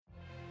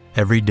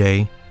Every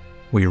day,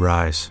 we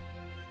rise,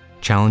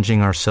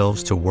 challenging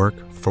ourselves to work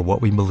for what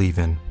we believe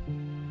in.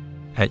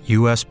 At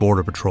U.S.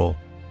 Border Patrol,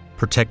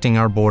 protecting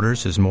our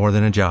borders is more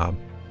than a job.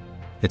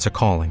 It's a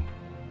calling.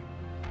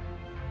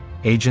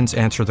 Agents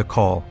answer the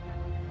call,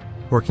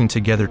 working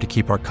together to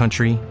keep our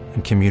country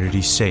and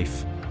communities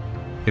safe.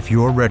 If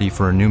you're ready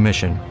for a new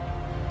mission,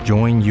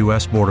 join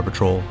U.S. Border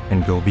Patrol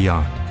and go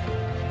beyond.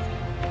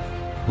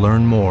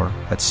 Learn more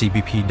at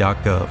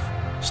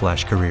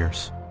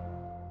cbp.gov/careers.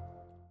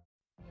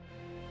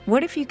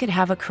 What if you could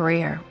have a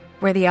career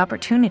where the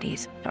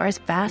opportunities are as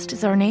vast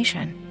as our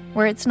nation,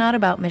 where it's not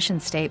about mission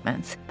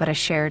statements, but a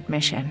shared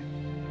mission?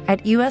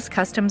 At U.S.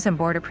 Customs and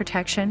Border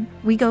Protection,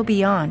 we go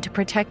beyond to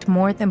protect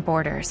more than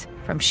borders.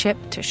 From ship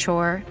to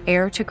shore,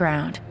 air to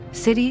ground,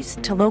 cities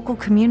to local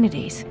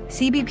communities,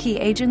 CBP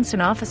agents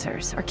and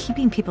officers are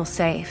keeping people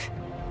safe.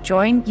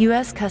 Join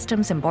U.S.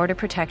 Customs and Border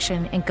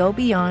Protection and go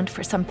beyond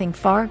for something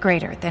far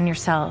greater than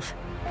yourself.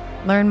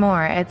 Learn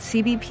more at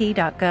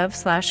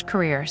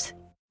cbp.gov/careers.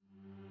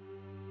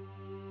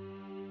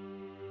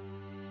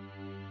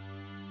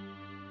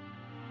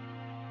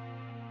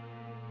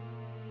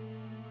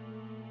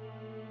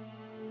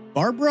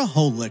 Barbara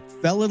Holik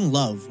fell in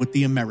love with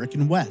the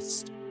American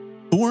West.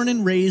 Born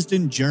and raised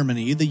in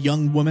Germany, the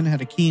young woman had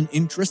a keen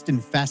interest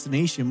and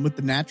fascination with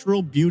the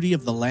natural beauty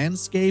of the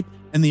landscape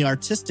and the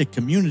artistic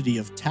community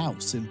of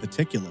Taos in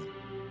particular.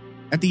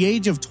 At the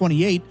age of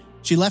 28,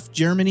 she left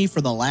Germany for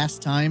the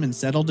last time and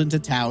settled into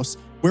Taos,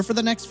 where for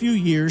the next few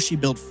years she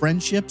built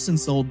friendships and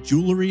sold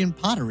jewelry and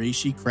pottery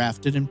she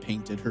crafted and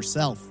painted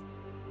herself.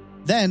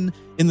 Then,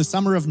 in the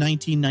summer of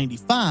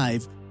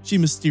 1995, she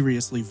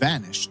mysteriously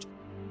vanished.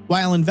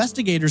 While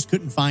investigators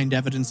couldn't find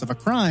evidence of a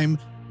crime,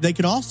 they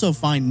could also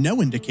find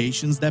no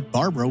indications that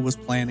Barbara was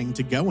planning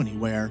to go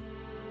anywhere.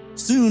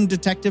 Soon,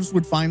 detectives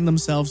would find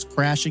themselves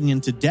crashing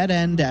into dead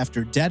end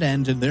after dead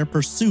end in their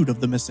pursuit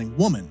of the missing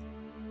woman.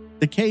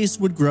 The case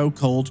would grow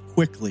cold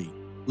quickly,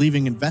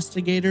 leaving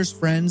investigators,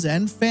 friends,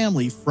 and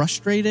family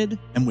frustrated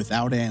and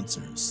without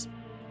answers.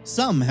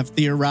 Some have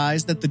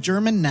theorized that the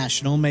German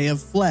national may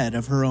have fled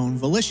of her own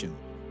volition,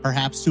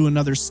 perhaps to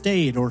another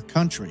state or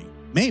country,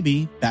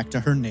 maybe back to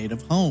her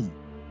native home.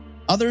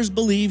 Others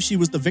believe she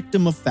was the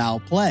victim of foul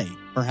play,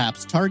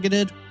 perhaps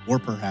targeted or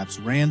perhaps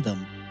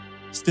random.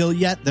 Still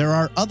yet, there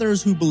are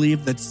others who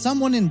believe that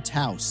someone in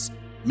Taos,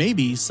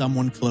 maybe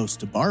someone close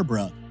to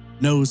Barbara,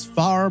 knows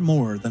far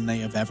more than they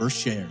have ever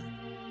shared.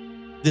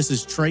 This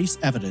is Trace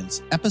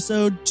Evidence,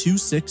 episode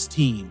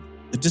 216,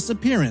 The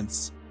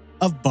Disappearance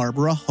of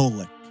Barbara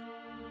Holik.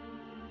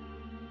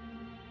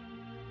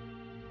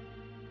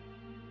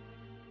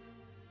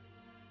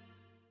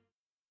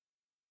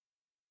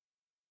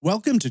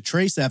 Welcome to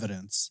Trace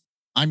Evidence.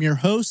 I'm your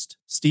host,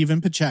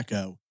 Stephen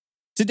Pacheco.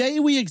 Today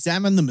we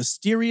examine the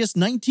mysterious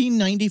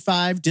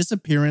 1995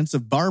 disappearance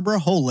of Barbara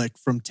Holik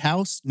from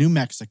Taos, New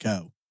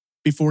Mexico.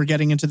 Before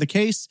getting into the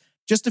case,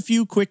 just a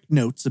few quick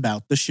notes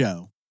about the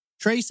show.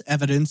 Trace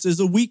Evidence is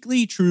a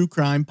weekly true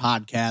crime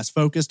podcast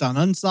focused on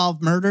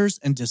unsolved murders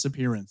and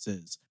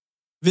disappearances.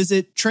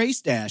 Visit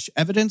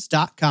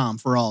trace-evidence.com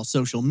for all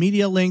social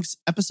media links,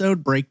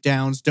 episode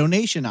breakdowns,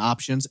 donation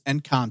options,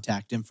 and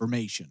contact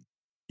information.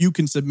 You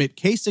can submit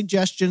case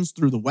suggestions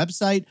through the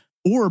website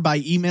or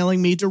by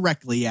emailing me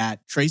directly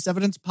at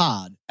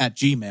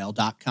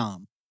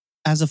traceevidencepod@gmail.com.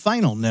 As a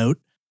final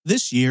note,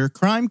 this year,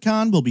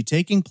 CrimeCon will be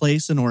taking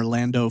place in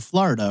Orlando,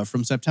 Florida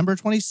from September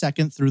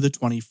 22nd through the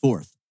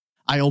 24th.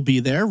 I'll be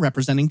there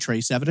representing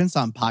Trace Evidence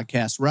on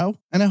Podcast Row,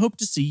 and I hope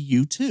to see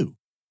you too.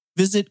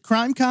 Visit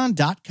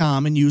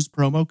crimecon.com and use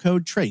promo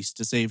code TRACE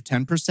to save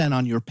 10%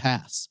 on your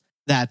pass.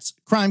 That's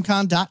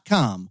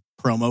crimecon.com,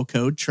 promo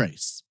code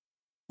TRACE.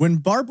 When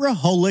Barbara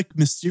Holik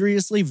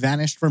mysteriously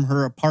vanished from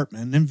her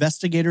apartment,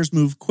 investigators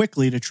moved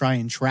quickly to try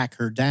and track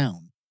her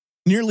down.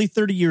 Nearly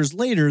 30 years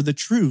later, the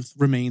truth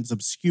remains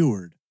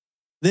obscured.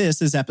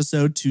 This is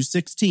episode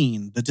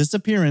 216, The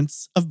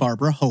Disappearance of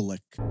Barbara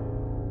Holik.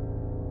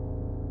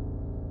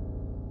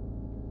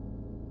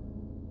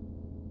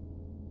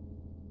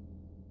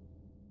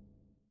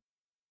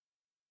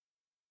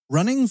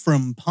 Running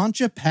from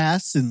Poncha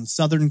Pass in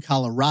southern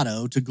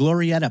Colorado to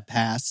Glorieta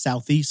Pass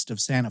southeast of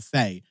Santa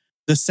Fe,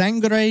 the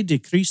Sangre de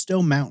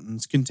Cristo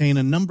Mountains contain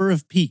a number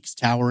of peaks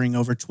towering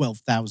over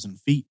 12,000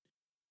 feet.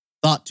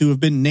 Thought to have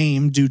been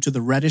named due to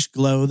the reddish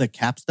glow that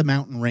caps the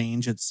mountain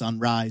range at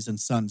sunrise and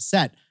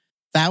sunset,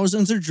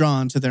 thousands are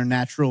drawn to their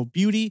natural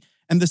beauty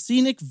and the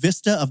scenic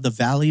vista of the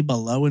valley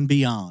below and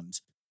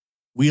beyond.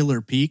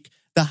 Wheeler Peak,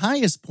 the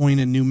highest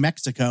point in New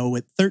Mexico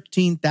at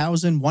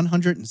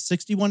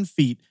 13,161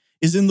 feet,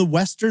 is in the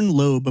western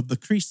lobe of the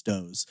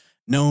Cristos,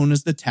 known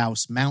as the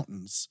Taos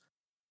Mountains.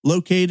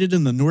 Located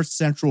in the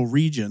north-central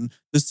region,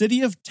 the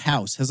city of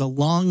Taos has a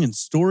long and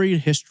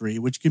storied history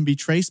which can be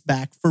traced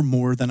back for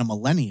more than a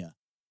millennia.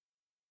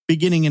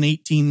 Beginning in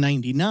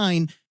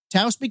 1899,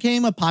 Taos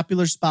became a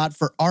popular spot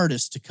for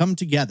artists to come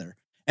together,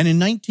 and in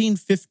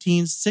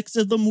 1915, 6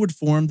 of them would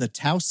form the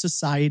Taos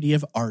Society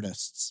of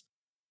Artists.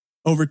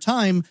 Over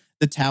time,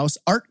 The Taos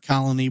art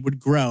colony would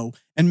grow,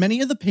 and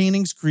many of the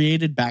paintings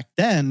created back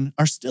then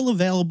are still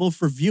available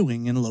for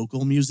viewing in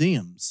local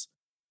museums.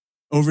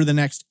 Over the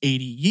next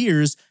 80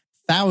 years,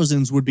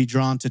 thousands would be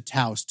drawn to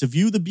Taos to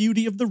view the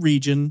beauty of the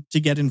region,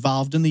 to get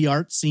involved in the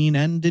art scene,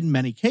 and, in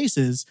many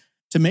cases,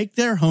 to make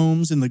their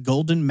homes in the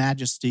golden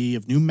majesty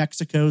of New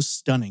Mexico's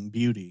stunning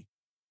beauty.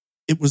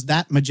 It was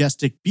that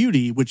majestic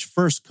beauty which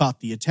first caught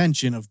the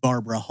attention of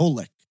Barbara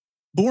Holik.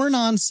 Born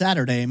on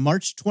Saturday,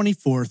 March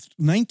 24,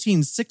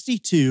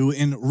 1962,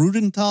 in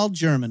Rudental,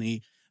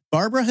 Germany,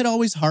 Barbara had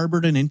always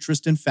harbored an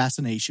interest and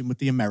fascination with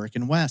the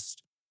American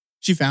West.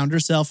 She found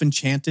herself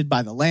enchanted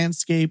by the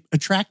landscape,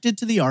 attracted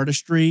to the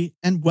artistry,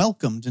 and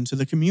welcomed into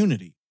the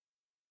community.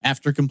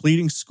 After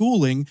completing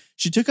schooling,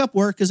 she took up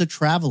work as a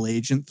travel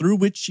agent through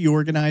which she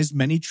organized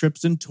many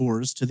trips and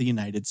tours to the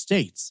United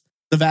States,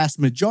 the vast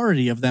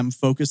majority of them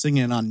focusing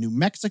in on New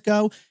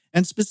Mexico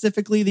and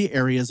specifically the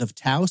areas of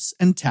Taos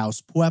and Taos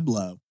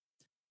Pueblo.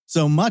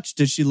 So much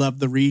did she love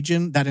the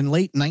region that in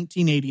late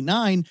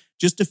 1989,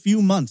 just a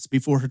few months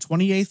before her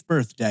 28th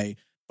birthday,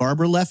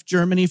 Barbara left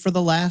Germany for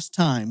the last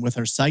time with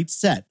her sights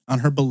set on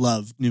her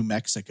beloved New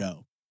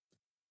Mexico.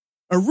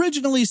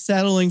 Originally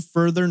settling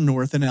further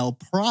north in El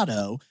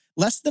Prado,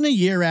 less than a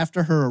year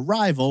after her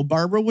arrival,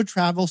 Barbara would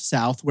travel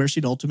south where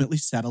she'd ultimately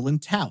settle in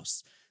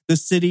Taos, the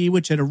city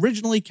which had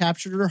originally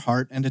captured her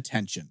heart and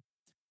attention.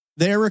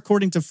 There,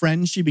 according to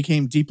friends, she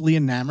became deeply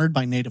enamored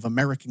by Native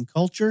American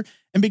culture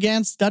and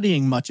began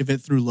studying much of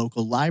it through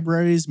local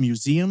libraries,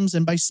 museums,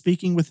 and by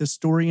speaking with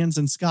historians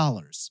and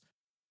scholars.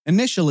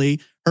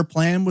 Initially, her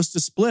plan was to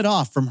split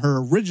off from her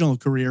original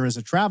career as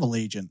a travel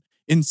agent,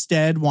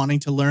 instead wanting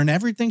to learn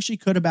everything she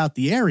could about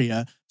the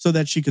area so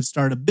that she could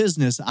start a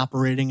business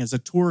operating as a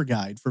tour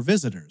guide for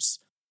visitors.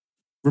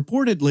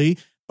 Reportedly,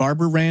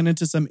 Barbara ran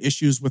into some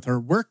issues with her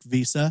work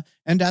visa,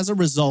 and as a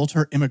result,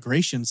 her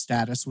immigration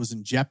status was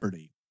in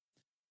jeopardy.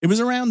 It was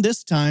around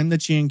this time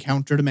that she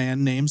encountered a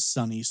man named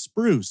Sonny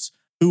Spruce,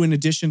 who, in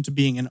addition to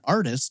being an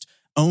artist,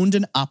 owned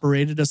and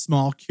operated a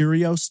small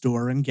curio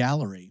store and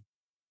gallery.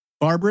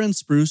 Barbara and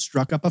Spruce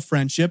struck up a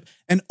friendship,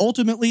 and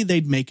ultimately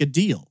they'd make a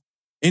deal.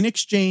 In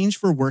exchange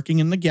for working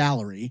in the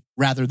gallery,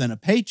 rather than a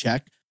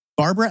paycheck,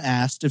 Barbara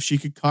asked if she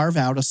could carve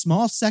out a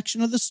small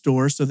section of the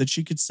store so that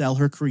she could sell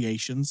her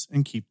creations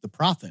and keep the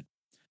profit.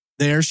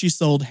 There she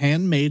sold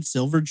handmade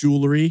silver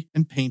jewelry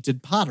and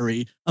painted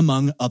pottery,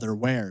 among other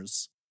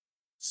wares.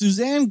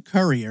 Suzanne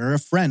Currier, a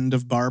friend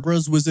of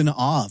Barbara's, was in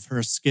awe of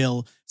her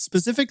skill,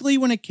 specifically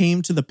when it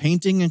came to the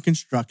painting and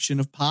construction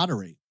of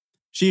pottery.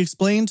 She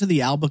explained to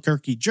the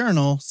Albuquerque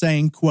Journal,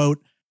 saying,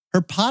 quote, "Her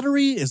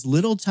pottery is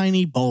little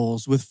tiny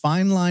bowls with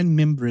fine-line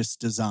Mimbris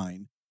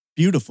design.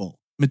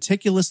 Beautiful,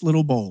 meticulous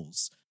little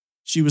bowls.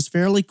 She was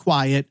fairly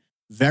quiet,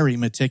 very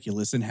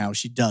meticulous in how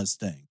she does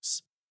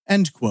things."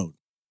 End quote.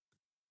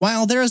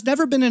 While there has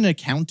never been an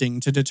accounting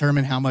to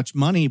determine how much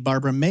money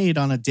Barbara made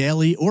on a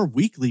daily or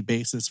weekly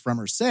basis from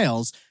her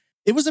sales,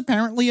 it was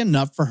apparently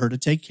enough for her to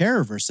take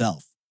care of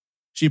herself.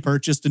 She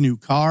purchased a new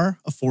car,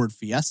 a Ford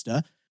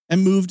Fiesta,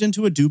 and moved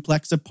into a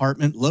duplex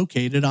apartment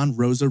located on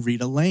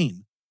Rosarita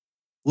Lane.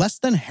 Less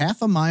than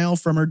half a mile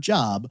from her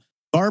job,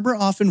 Barbara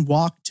often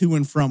walked to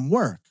and from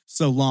work,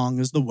 so long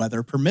as the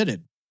weather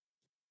permitted.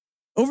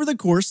 Over the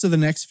course of the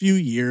next few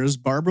years,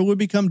 Barbara would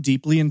become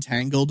deeply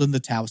entangled in the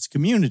Taos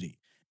community,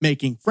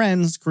 making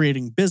friends,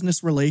 creating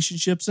business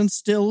relationships, and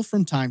still,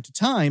 from time to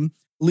time,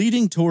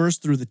 leading tours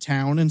through the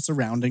town and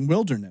surrounding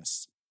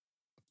wilderness.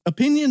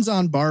 Opinions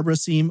on Barbara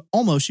seem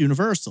almost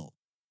universal.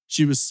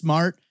 She was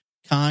smart,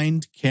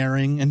 kind,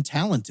 caring, and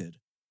talented.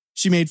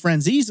 She made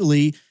friends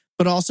easily,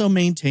 but also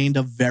maintained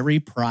a very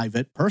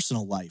private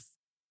personal life.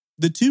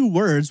 The two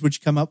words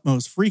which come up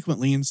most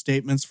frequently in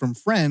statements from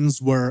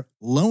friends were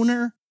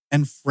loner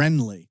and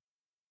friendly.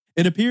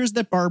 It appears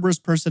that Barbara's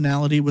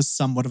personality was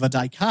somewhat of a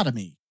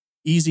dichotomy.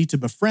 Easy to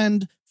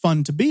befriend,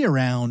 fun to be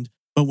around,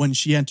 but when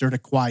she entered a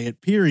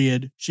quiet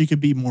period, she could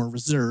be more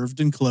reserved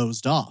and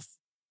closed off.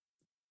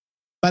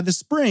 By the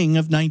spring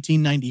of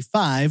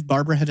 1995,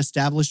 Barbara had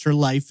established her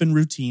life and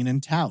routine in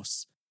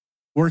Taos.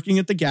 Working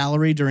at the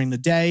gallery during the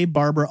day,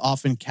 Barbara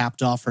often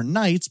capped off her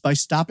nights by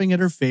stopping at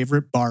her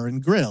favorite bar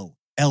and grill,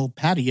 El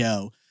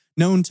Patio,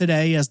 known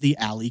today as the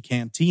Alley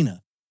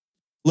Cantina.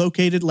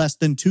 Located less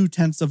than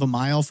 0.2 of a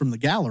mile from the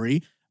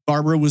gallery,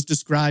 Barbara was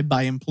described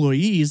by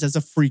employees as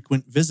a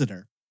frequent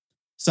visitor.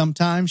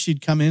 Sometimes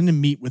she'd come in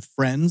and meet with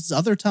friends,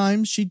 other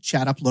times she'd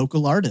chat up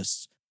local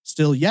artists.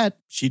 Still yet,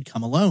 she'd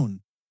come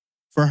alone.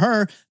 For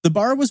her, the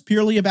bar was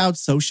purely about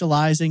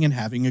socializing and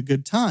having a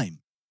good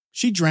time.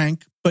 She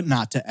drank, but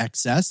not to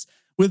excess,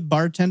 with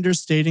bartenders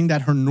stating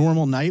that her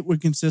normal night would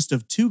consist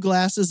of 2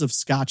 glasses of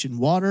scotch and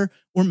water,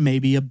 or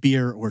maybe a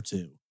beer or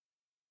 2.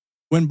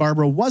 When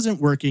Barbara wasn't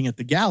working at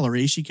the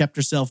gallery, she kept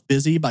herself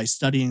busy by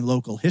studying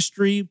local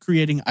history,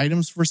 creating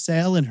items for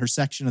sale in her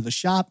section of the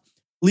shop,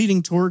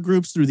 leading tour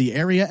groups through the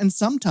area, and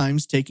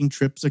sometimes taking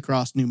trips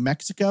across New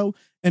Mexico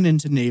and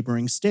into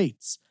neighboring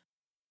states.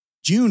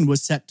 June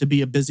was set to be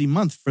a busy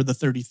month for the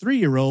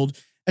 33-year-old,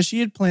 as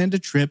she had planned a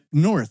trip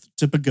north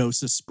to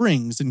Pagosa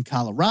Springs in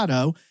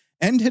Colorado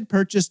and had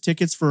purchased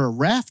tickets for a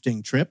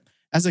rafting trip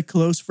as a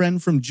close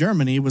friend from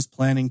Germany was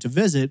planning to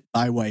visit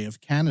by way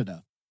of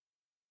Canada.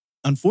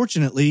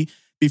 Unfortunately,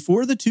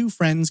 before the two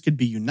friends could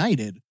be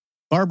united,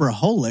 Barbara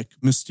Holik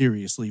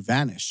mysteriously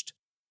vanished.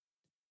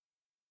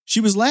 She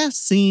was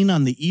last seen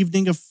on the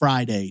evening of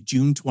Friday,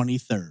 June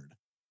 23rd.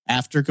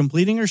 After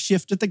completing her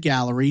shift at the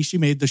gallery, she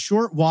made the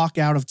short walk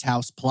out of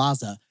Taos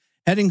Plaza,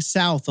 heading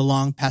south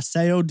along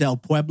Paseo del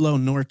Pueblo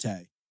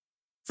Norte.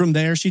 From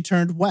there, she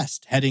turned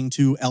west, heading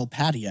to El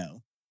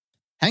Patio.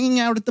 Hanging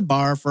out at the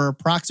bar for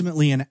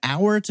approximately an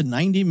hour to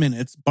 90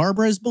 minutes,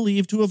 Barbara is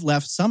believed to have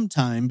left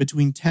sometime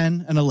between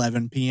 10 and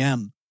 11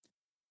 p.m.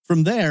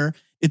 From there,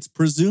 it's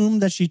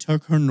presumed that she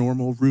took her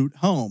normal route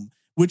home,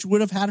 which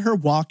would have had her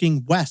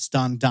walking west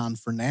on Don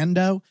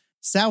Fernando,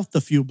 south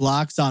a few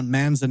blocks on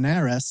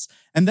Manzanares,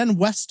 and then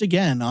west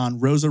again on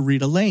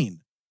Rosarita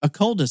Lane, a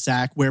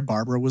cul-de-sac where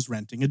Barbara was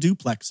renting a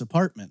duplex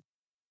apartment.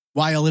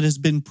 While it has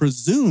been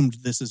presumed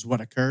this is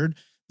what occurred,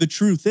 the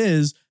truth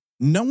is,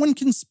 no one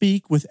can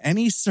speak with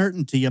any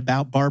certainty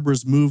about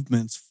Barbara's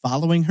movements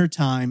following her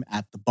time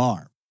at the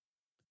bar.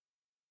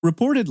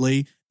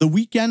 Reportedly, the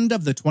weekend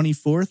of the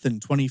 24th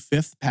and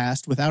 25th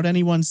passed without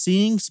anyone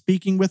seeing,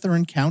 speaking with, or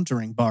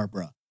encountering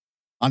Barbara.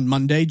 On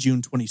Monday,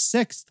 June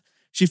 26th,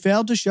 she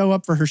failed to show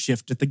up for her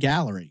shift at the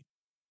gallery.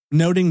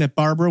 Noting that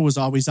Barbara was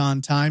always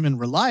on time and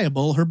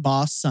reliable, her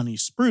boss, Sonny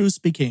Spruce,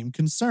 became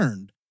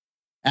concerned.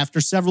 After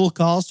several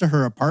calls to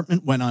her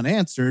apartment went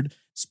unanswered,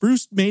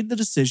 Spruce made the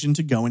decision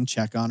to go and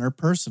check on her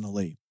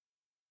personally.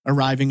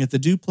 Arriving at the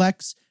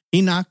duplex,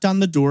 he knocked on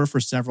the door for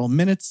several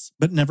minutes,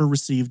 but never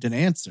received an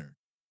answer.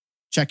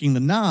 Checking the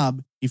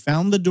knob, he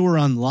found the door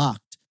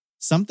unlocked,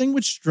 something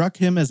which struck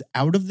him as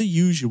out of the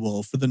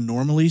usual for the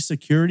normally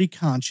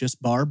security-conscious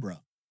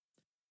Barbara.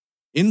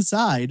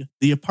 Inside,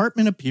 the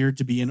apartment appeared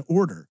to be in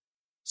order.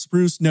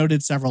 Spruce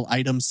noted several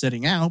items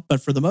sitting out,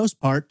 but for the most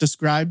part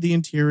described the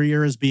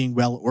interior as being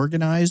well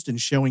organized and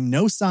showing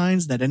no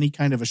signs that any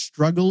kind of a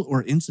struggle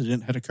or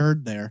incident had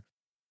occurred there.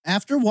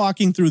 After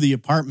walking through the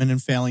apartment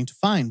and failing to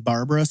find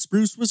Barbara,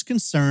 Spruce was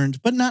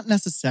concerned but not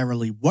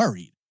necessarily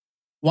worried.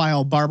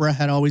 While Barbara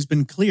had always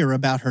been clear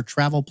about her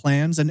travel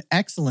plans and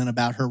excellent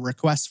about her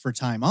requests for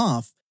time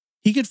off,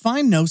 he could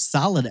find no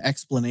solid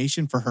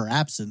explanation for her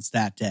absence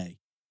that day.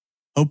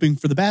 Hoping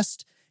for the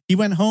best, he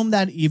went home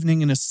that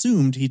evening and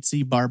assumed he'd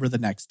see Barbara the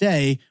next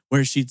day,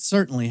 where she'd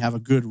certainly have a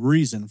good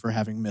reason for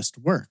having missed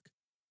work.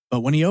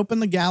 But when he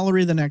opened the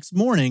gallery the next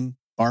morning,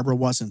 Barbara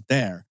wasn't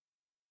there.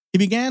 He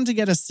began to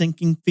get a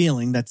sinking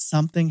feeling that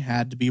something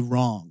had to be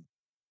wrong.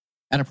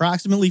 At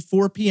approximately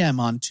 4 p.m.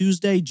 on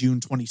Tuesday, June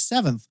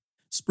 27th,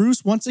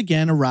 Spruce once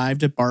again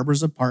arrived at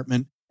Barbara's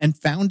apartment and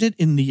found it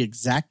in the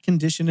exact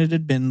condition it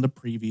had been the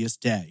previous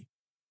day.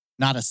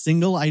 Not a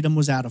single item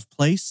was out of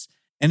place,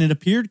 and it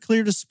appeared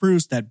clear to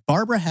Spruce that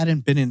Barbara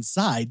hadn't been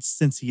inside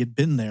since he had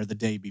been there the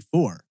day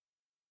before.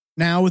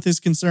 Now, with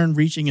his concern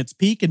reaching its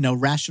peak and no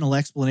rational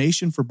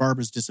explanation for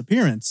Barbara's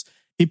disappearance,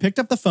 he picked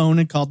up the phone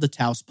and called the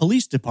Taos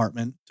Police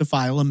Department to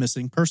file a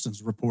missing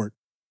persons report.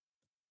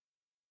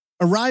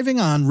 Arriving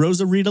on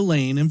Rosarita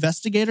Lane,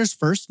 investigators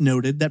first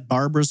noted that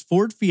Barbara's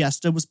Ford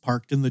Fiesta was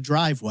parked in the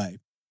driveway.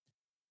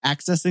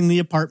 Accessing the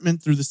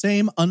apartment through the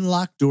same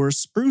unlocked door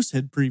Spruce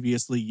had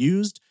previously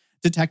used,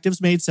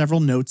 detectives made several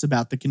notes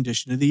about the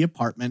condition of the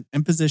apartment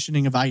and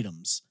positioning of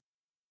items.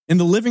 In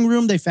the living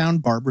room, they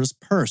found Barbara's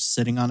purse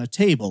sitting on a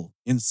table,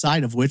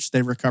 inside of which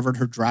they recovered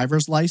her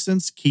driver's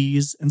license,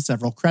 keys, and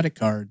several credit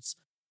cards.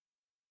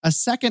 A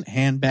second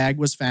handbag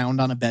was found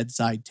on a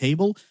bedside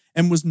table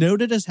and was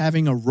noted as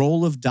having a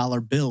roll of dollar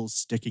bills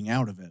sticking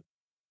out of it.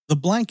 The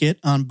blanket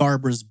on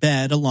Barbara's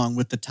bed, along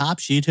with the top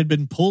sheet, had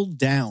been pulled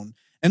down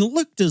and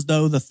looked as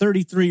though the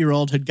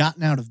 33-year-old had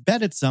gotten out of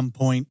bed at some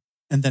point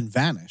and then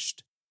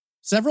vanished.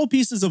 Several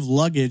pieces of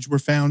luggage were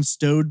found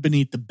stowed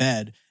beneath the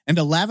bed, and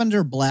a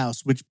lavender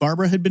blouse, which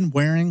Barbara had been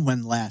wearing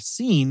when last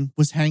seen,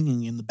 was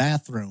hanging in the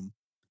bathroom.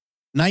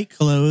 Night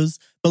clothes,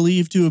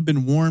 believed to have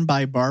been worn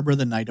by Barbara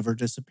the night of her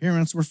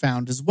disappearance, were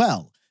found as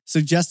well,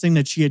 suggesting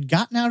that she had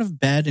gotten out of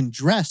bed and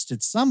dressed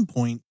at some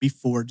point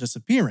before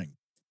disappearing.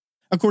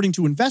 According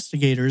to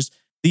investigators,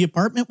 the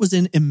apartment was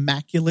in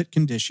immaculate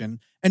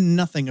condition and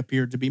nothing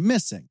appeared to be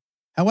missing.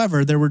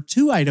 However, there were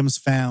 2 items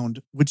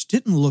found which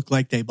didn't look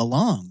like they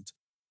belonged.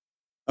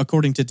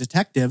 According to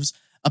detectives,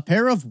 a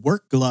pair of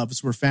work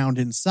gloves were found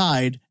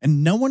inside,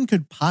 and no one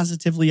could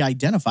positively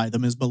identify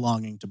them as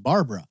belonging to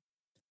Barbara.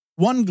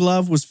 One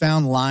glove was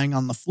found lying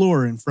on the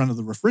floor in front of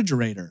the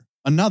refrigerator.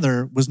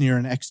 Another was near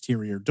an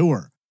exterior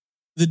door.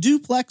 The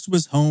duplex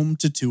was home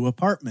to 2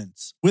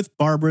 apartments, with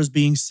Barbara's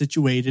being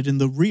situated in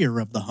the rear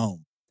of the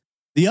home.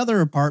 The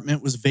other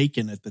apartment was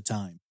vacant at the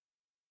time.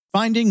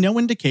 Finding no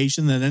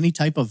indication that any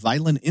type of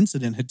violent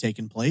incident had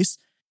taken place,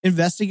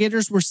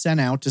 investigators were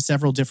sent out to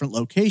several different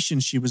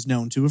locations she was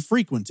known to have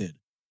frequented.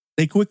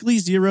 They quickly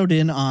zeroed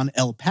in on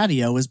El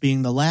Patio as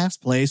being the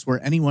last place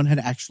where anyone had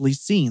actually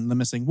seen the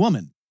missing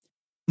woman.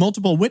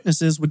 Multiple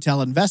witnesses would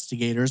tell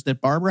investigators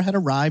that Barbara had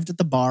arrived at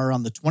the bar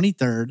on the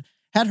 23rd,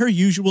 had her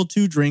usual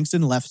 2 drinks,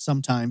 and left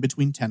sometime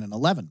between 10 and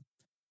 11.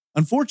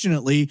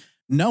 Unfortunately,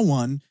 No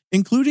one,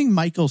 including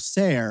Michael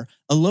Sayre,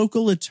 a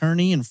local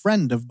attorney and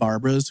friend of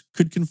Barbara's,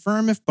 could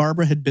confirm if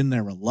Barbara had been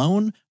there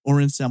alone or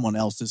in someone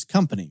else's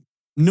company,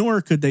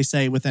 nor could they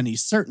say with any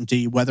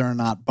certainty whether or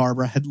not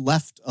Barbara had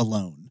left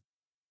alone.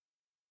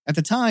 At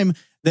the time,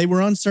 they were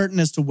uncertain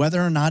as to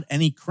whether or not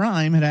any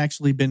crime had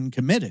actually been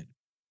committed.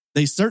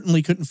 They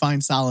certainly couldn't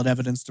find solid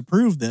evidence to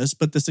prove this,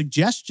 but the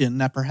suggestion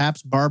that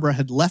perhaps Barbara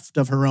had left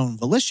of her own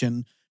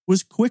volition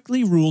was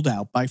quickly ruled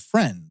out by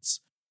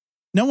friends.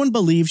 No one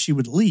believed she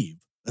would leave,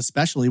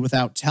 especially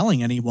without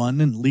telling anyone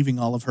and leaving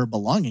all of her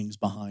belongings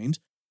behind.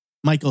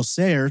 Michael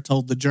Sayre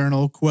told the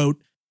Journal,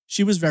 quote,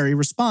 "She was very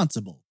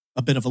responsible,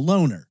 a bit of a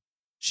loner.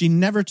 She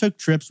never took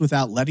trips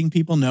without letting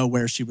people know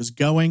where she was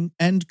going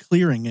and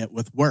clearing it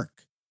with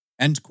work."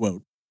 End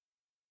quote.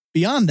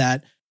 Beyond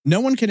that, no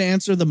one could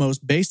answer the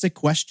most basic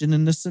question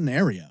in this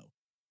scenario.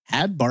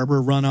 Had Barbara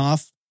run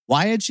off?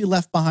 Why had she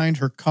left behind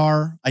her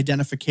car,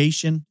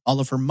 identification, all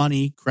of her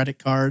money, credit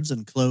cards,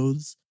 and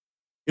clothes?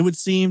 It would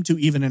seem to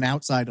even an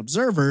outside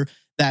observer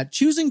that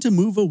choosing to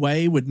move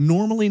away would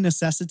normally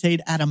necessitate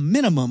at a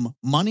minimum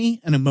money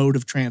and a mode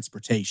of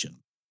transportation.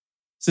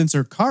 Since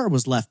her car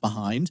was left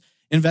behind,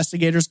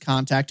 investigators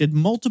contacted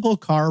multiple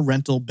car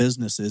rental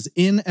businesses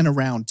in and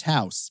around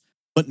Taos,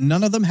 but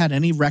none of them had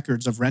any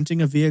records of renting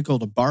a vehicle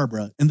to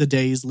Barbara in the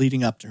days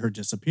leading up to her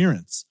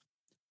disappearance.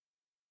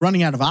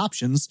 Running out of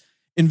options,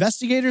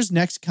 investigators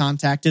next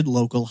contacted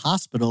local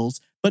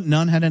hospitals, but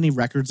none had any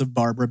records of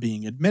Barbara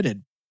being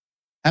admitted.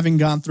 Having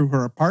gone through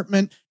her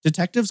apartment,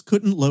 detectives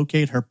couldn't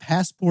locate her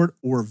passport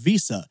or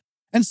visa,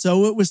 and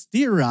so it was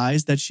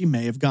theorized that she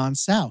may have gone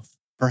south,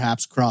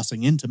 perhaps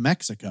crossing into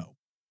Mexico.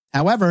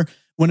 However,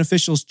 when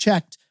officials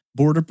checked,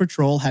 Border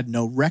Patrol had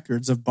no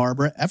records of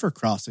Barbara ever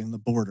crossing the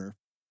border.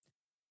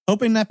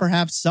 Hoping that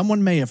perhaps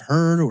someone may have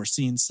heard or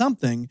seen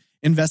something,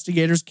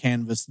 investigators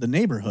canvassed the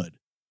neighborhood.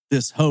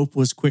 This hope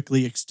was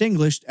quickly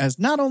extinguished as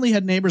not only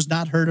had neighbors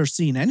not heard or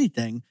seen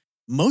anything,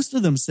 most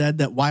of them said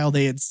that while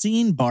they had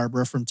seen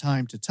Barbara from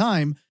time to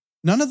time,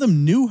 none of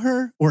them knew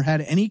her or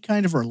had any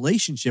kind of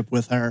relationship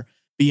with her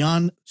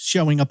beyond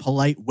showing a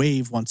polite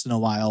wave once in a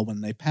while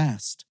when they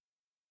passed.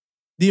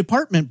 The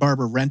apartment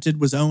Barbara rented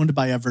was owned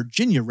by a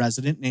Virginia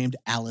resident named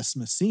Alice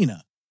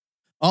Messina.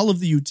 All of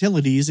the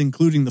utilities,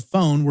 including the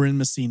phone, were in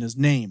Messina's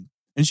name,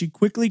 and she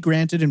quickly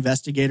granted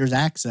investigators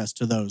access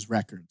to those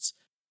records.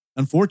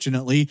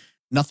 Unfortunately,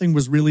 nothing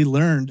was really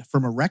learned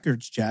from a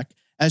records check,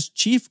 as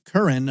Chief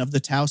Curran of the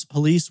Taos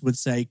Police would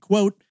say,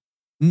 quote,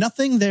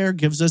 "Nothing there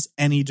gives us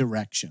any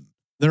direction.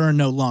 There are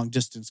no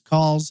long-distance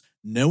calls,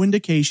 no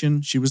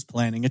indication she was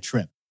planning a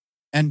trip."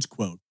 End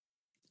quote.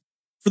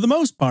 For the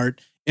most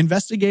part,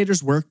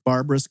 investigators worked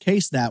Barbara's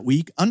case that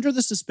week under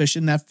the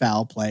suspicion that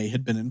foul play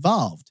had been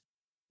involved.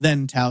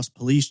 Then Taos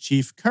Police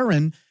Chief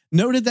Curran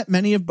noted that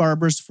many of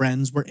Barbara's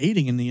friends were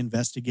aiding in the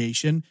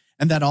investigation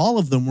and that all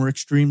of them were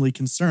extremely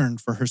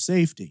concerned for her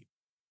safety.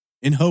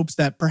 In hopes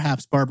that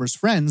perhaps Barbara's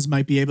friends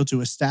might be able to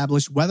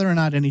establish whether or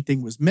not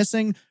anything was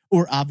missing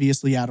or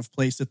obviously out of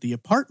place at the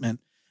apartment,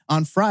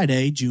 on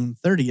Friday, June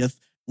 30th,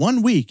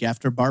 1 week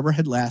after Barbara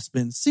had last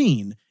been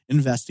seen,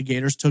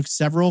 investigators took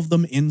several of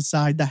them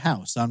inside the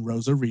house on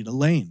Rosarita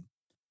Lane.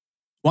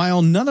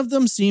 While none of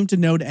them seemed to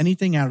note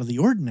anything out of the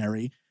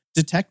ordinary,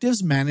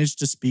 detectives managed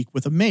to speak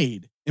with a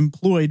maid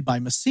employed by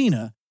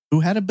Messina who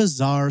had a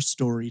bizarre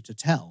story to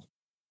tell.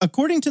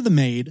 According to the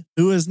maid,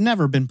 who has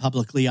never been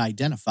publicly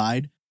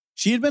identified,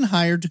 she had been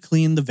hired to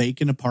clean the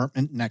vacant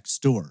apartment next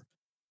door.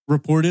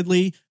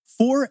 Reportedly,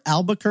 4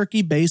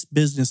 Albuquerque-based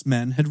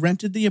businessmen had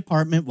rented the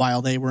apartment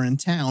while they were in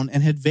town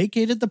and had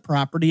vacated the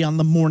property on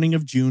the morning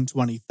of June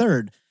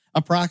 23rd,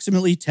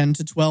 approximately 10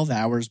 to 12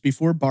 hours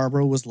before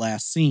Barbara was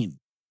last seen.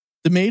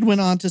 The maid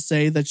went on to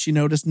say that she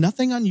noticed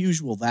nothing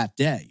unusual that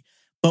day,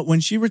 but when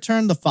she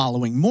returned the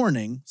following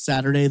morning,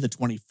 Saturday the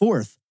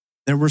 24th,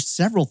 there were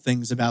several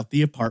things about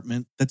the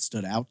apartment that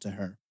stood out to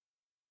her.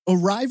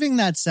 Arriving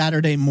that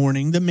Saturday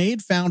morning, the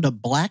maid found a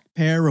black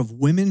pair of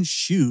women's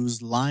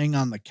shoes lying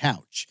on the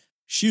couch,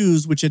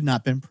 shoes which had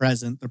not been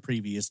present the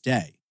previous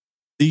day.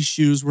 These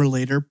shoes were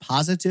later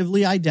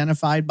positively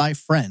identified by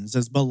friends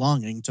as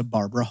belonging to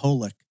Barbara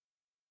Holik.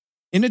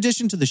 In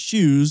addition to the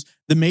shoes,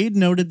 the maid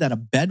noted that a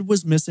bed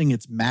was missing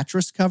its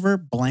mattress cover,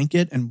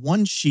 blanket, and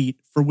 1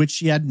 sheet for which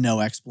she had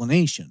no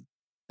explanation.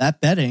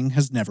 That bedding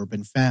has never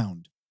been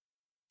found.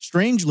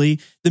 Strangely,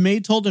 the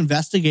maid told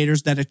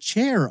investigators that a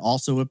chair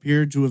also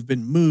appeared to have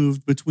been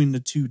moved between the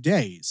 2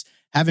 days,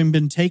 having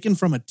been taken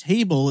from a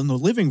table in the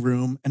living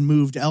room and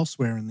moved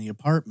elsewhere in the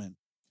apartment.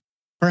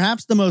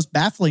 Perhaps the most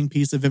baffling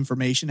piece of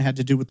information had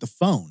to do with the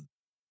phone.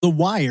 The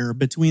wire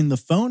between the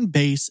phone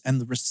base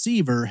and the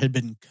receiver had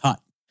been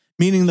cut,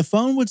 meaning the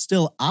phone would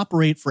still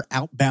operate for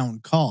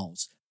outbound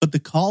calls, but the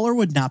caller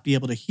would not be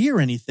able to hear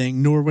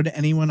anything, nor would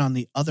anyone on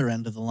the other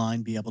end of the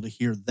line be able to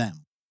hear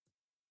them.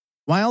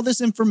 While this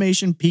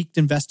information piqued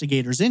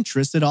investigators'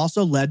 interest, it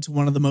also led to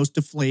one of the most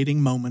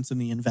deflating moments in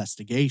the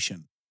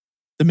investigation.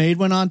 The maid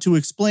went on to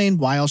explain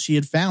while she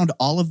had found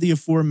all of the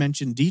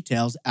aforementioned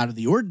details out of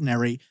the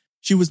ordinary,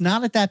 she was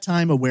not at that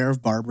time aware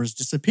of Barbara's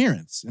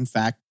disappearance. In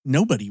fact,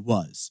 nobody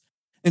was.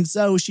 and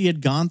so she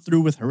had gone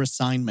through with her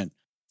assignment,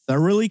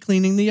 thoroughly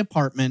cleaning the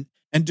apartment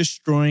and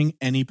destroying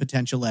any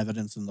potential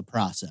evidence in the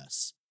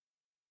process.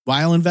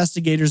 While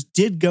investigators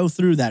did go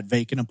through that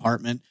vacant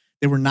apartment,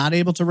 they were not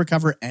able to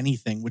recover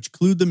anything which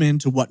clued them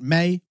into what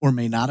may or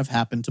may not have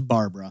happened to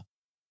Barbara.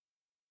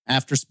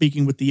 After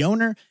speaking with the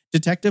owner,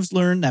 detectives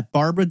learned that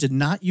Barbara did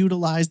not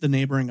utilize the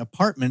neighboring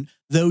apartment,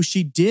 though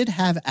she did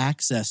have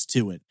access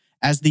to it,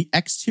 as the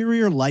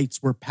exterior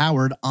lights were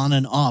powered on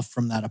and off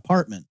from that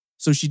apartment,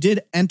 so she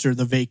did enter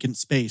the vacant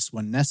space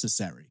when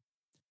necessary.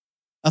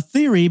 A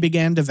theory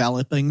began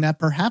developing that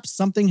perhaps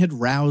something had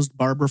roused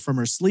Barbara from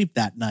her sleep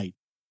that night,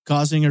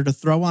 causing her to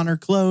throw on her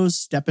clothes,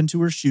 step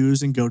into her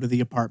shoes, and go to the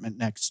apartment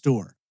next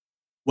door.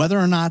 Whether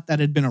or not that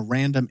had been a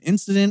random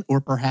incident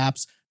or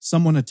perhaps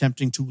someone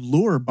attempting to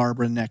lure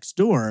Barbara next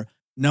door,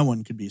 no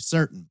one could be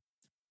certain.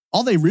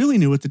 All they really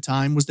knew at the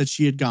time was that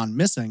she had gone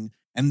missing,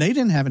 and they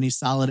didn't have any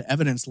solid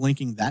evidence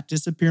linking that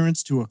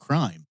disappearance to a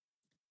crime.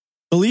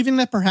 Believing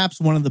that perhaps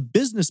one of the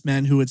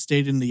businessmen who had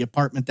stayed in the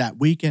apartment that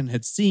weekend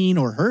had seen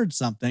or heard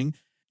something,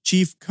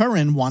 Chief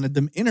Curran wanted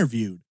them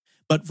interviewed.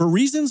 But for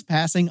reasons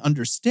passing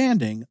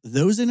understanding,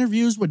 those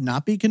interviews would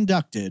not be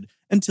conducted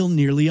until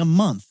nearly a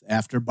month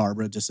after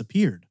Barbara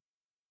disappeared.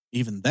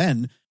 Even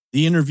then,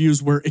 the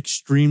interviews were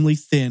extremely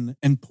thin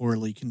and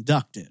poorly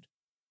conducted.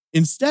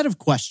 Instead of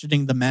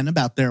questioning the men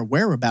about their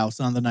whereabouts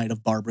on the night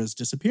of Barbara's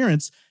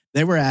disappearance,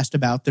 they were asked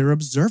about their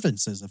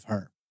observances of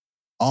her.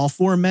 All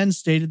 4 men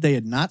stated they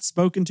had not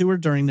spoken to her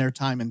during their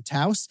time in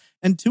Taos,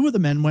 and 2 of the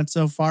men went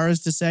so far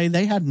as to say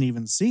they hadn't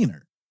even seen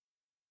her.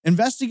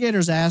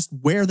 Investigators asked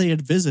where they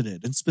had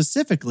visited, and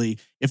specifically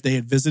if they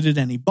had visited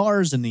any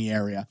bars in the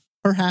area,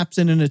 perhaps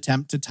in an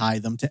attempt to tie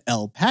them to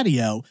El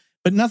Patio,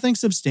 but nothing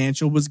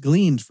substantial was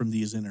gleaned from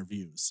these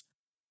interviews.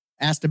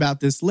 Asked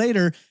about this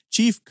later,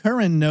 Chief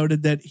Curran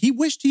noted that he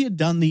wished he had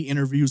done the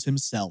interviews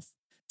himself,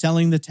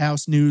 telling the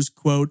Taos News,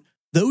 quote,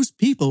 "Those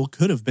people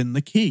could have been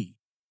the key,"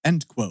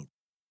 end quote.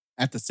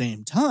 At the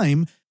same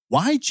time,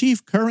 why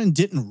Chief Curran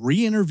didn't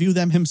re-interview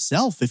them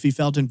himself if he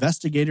felt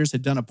investigators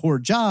had done a poor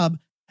job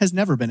has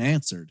never been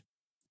answered.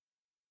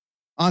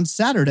 On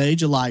Saturday,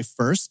 July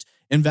 1st,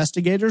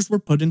 investigators were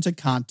put into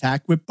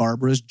contact with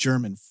Barbara's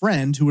German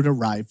friend who had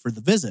arrived for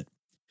the visit.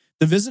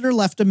 The visitor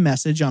left a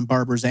message on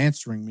Barbara's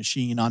answering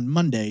machine on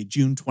Monday,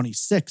 June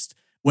 26th.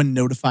 When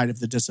notified of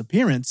the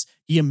disappearance,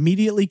 he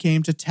immediately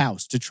came to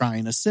Taos to try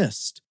and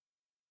assist.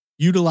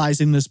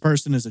 Utilizing this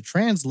person as a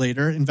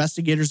translator,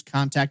 investigators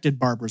contacted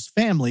Barbara's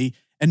family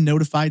and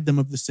notified them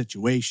of the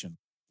situation.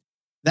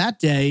 That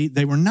day,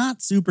 they were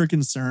not super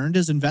concerned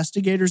as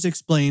investigators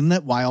explained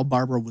that while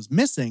Barbara was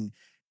missing,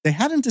 they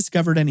hadn't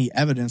discovered any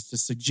evidence to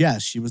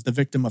suggest she was the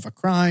victim of a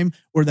crime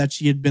or that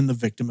she had been the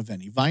victim of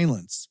any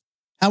violence.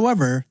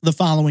 However, the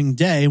following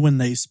day, when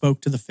they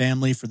spoke to the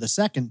family for the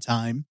second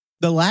time,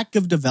 the lack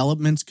of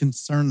developments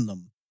concerned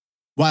them.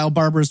 While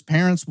Barbara's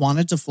parents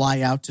wanted to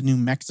fly out to New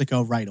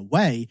Mexico right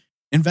away,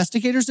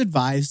 investigators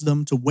advised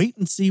them to wait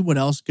and see what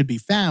else could be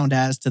found,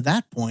 as to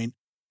that point,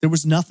 there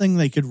was nothing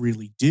they could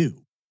really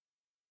do.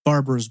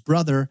 Barbara's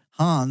brother,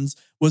 Hans,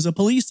 was a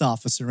police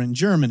officer in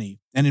Germany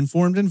and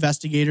informed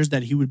investigators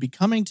that he would be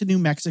coming to New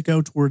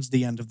Mexico towards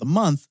the end of the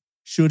month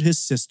should his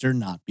sister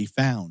not be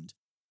found.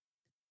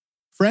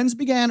 Friends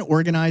began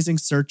organizing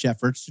search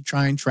efforts to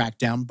try and track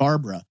down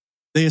Barbara.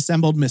 They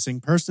assembled missing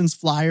persons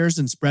flyers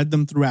and spread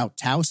them throughout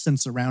Taos and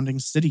surrounding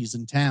cities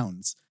and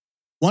towns.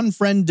 One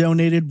friend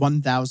donated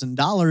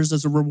 $1,000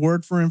 as a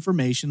reward for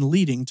information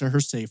leading to her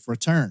safe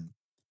return.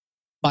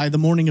 By the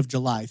morning of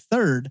July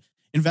 3rd,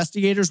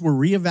 investigators were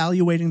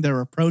reevaluating their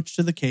approach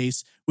to the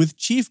case, with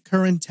Chief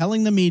Curran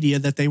telling the media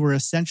that they were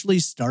essentially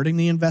starting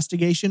the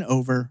investigation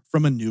over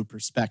from a new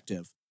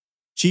perspective.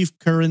 Chief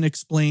Curran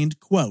explained,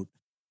 quote,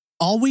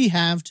 "All we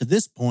have to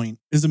this point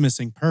is a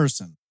missing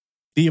person.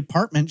 The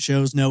apartment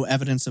shows no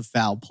evidence of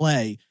foul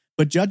play,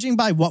 but judging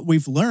by what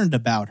we've learned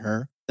about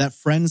her, that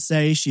friends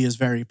say she is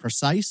very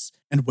precise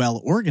and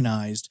well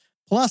organized,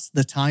 plus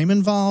the time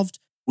involved,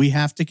 we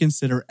have to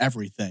consider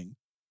everything.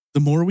 The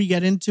more we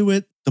get into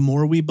it, the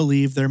more we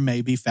believe there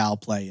may be foul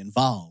play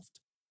involved."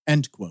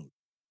 End quote.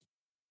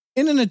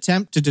 In an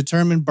attempt to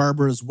determine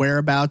Barbara's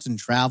whereabouts and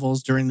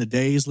travels during the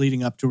days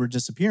leading up to her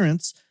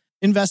disappearance,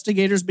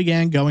 investigators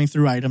began going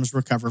through items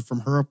recovered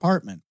from her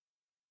apartment.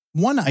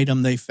 One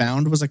item they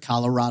found was a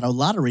Colorado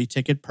lottery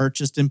ticket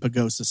purchased in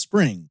Pagosa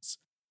Springs.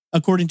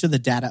 According to the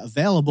data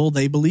available,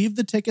 they believe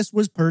the ticket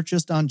was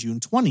purchased on June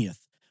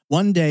 20th,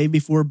 one day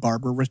before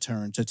Barbara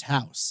returned to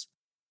Taos.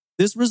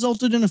 This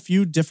resulted in a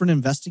few different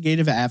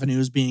investigative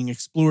avenues being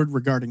explored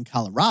regarding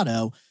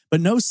Colorado,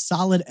 but no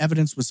solid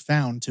evidence was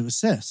found to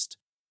assist.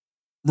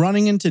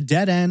 Running into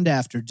dead end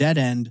after dead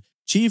end,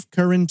 Chief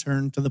Curran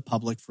turned to the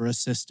public for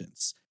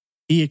assistance.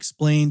 He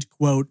explained,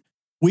 quote,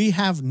 "We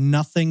have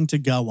nothing to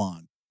go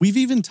on. We've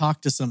even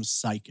talked to some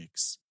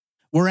psychics.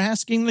 We're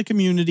asking the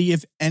community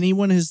if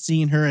anyone has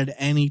seen her at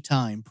any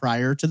time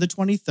prior to the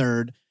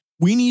 23rd.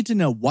 We need to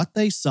know what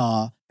they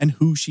saw and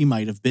who she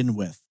might have been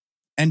with."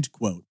 End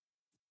quote.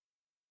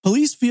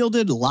 Police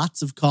fielded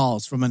lots of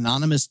calls from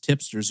anonymous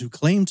tipsters who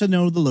claimed to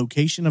know the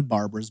location of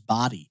Barbara's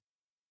body.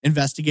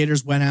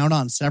 Investigators went out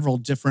on several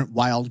different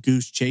wild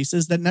goose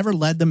chases that never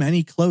led them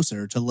any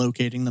closer to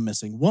locating the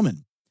missing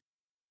woman.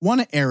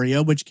 One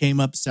area which came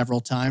up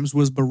several times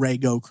was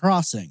Borrego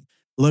Crossing,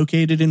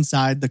 located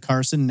inside the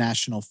Carson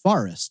National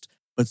Forest,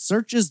 but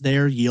searches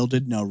there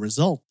yielded no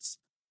results.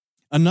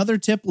 Another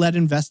tip led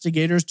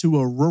investigators to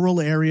a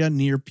rural area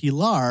near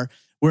Pilar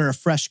where a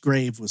fresh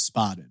grave was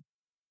spotted.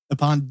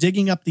 Upon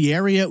digging up the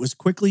area, it was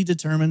quickly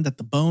determined that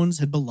the bones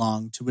had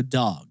belonged to a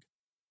dog.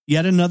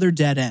 Yet another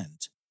dead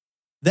end.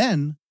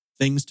 Then,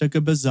 things took a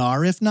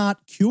bizarre, if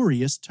not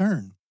curious,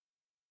 turn.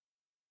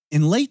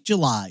 In late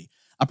July,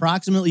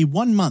 approximately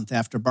 1 month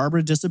after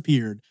Barbara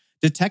disappeared,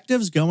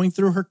 detectives going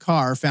through her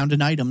car found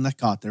an item that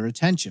caught their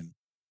attention.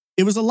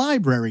 It was a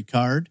library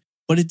card,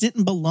 but it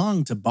didn't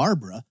belong to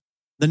Barbara.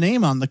 The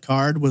name on the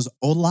card was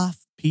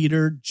Olaf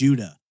Peter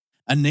Judah,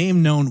 a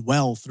name known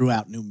well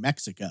throughout New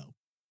Mexico.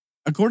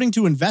 According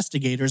to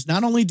investigators,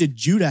 not only did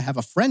Judah have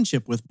a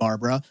friendship with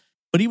Barbara,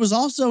 but he was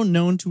also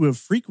known to have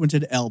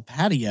frequented El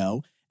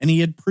Patio, and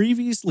he had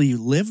previously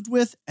lived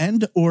with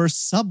and or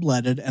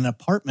subletted an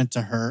apartment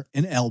to her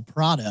in El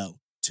Prado,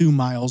 2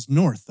 miles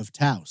north of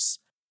Taos.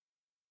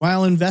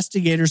 While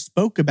investigators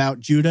spoke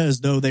about Judah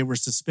as though they were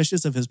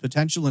suspicious of his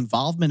potential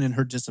involvement in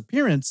her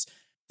disappearance,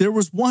 there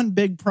was one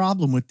big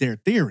problem with their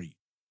theory.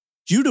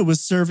 Judah was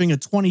serving a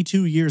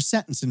 22-year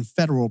sentence in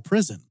federal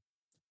prison.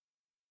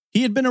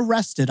 He had been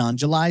arrested on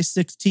July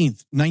 16,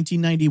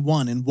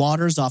 1991 in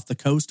waters off the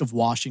coast of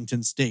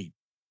Washington state.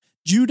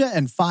 Judah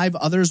and 5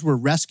 others were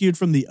rescued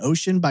from the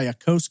ocean by a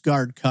Coast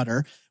Guard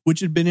cutter which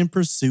had been in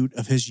pursuit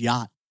of his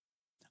yacht.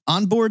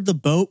 On board the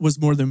boat was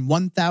more than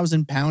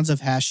 1,000 pounds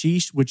of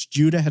hashish which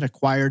Judah had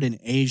acquired in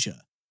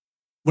Asia.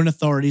 When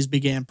authorities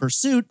began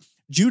pursuit,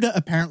 Judah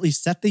apparently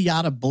set the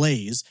yacht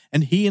ablaze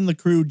and he and the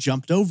crew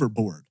jumped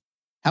overboard.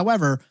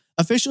 However,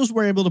 officials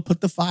were able to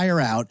put the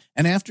fire out,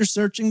 and after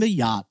searching the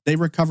yacht, they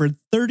recovered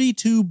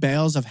 32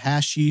 bales of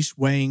hashish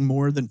weighing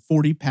more than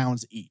 40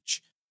 pounds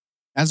each.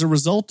 As a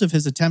result of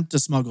his attempt to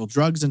smuggle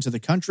drugs into the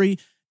country,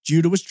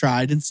 Judah was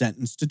tried and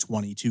sentenced to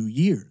 22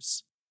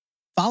 years.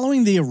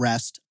 Following the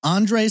arrest,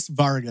 Andres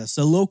Vargas,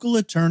 a local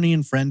attorney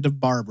and friend of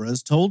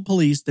Barbara's, told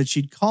police that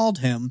she'd called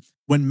him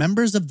when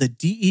members of the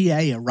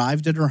DEA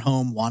arrived at her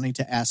home wanting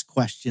to ask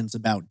questions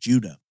about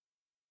Judah.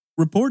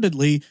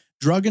 Reportedly,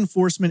 drug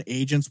enforcement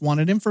agents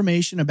wanted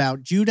information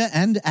about Judah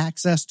and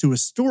access to a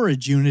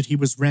storage unit he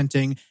was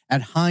renting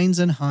at Hines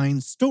 &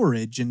 Hines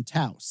Storage in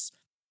Taos.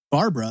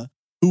 Barbara,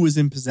 who was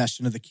in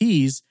possession of the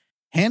keys,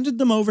 handed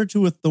them over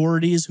to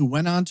authorities who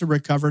went on to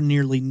recover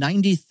nearly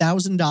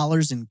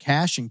 $90,000 in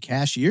cash and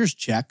cashier's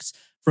checks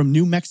from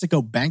New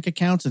Mexico bank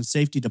accounts and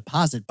safety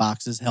deposit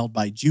boxes held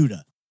by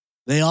Judah.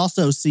 They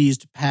also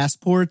seized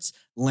passports,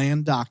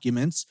 land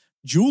documents,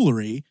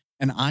 jewelry,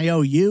 an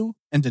IOU,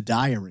 and a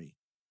diary.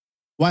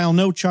 While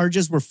no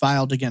charges were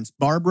filed against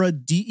Barbara,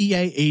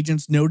 DEA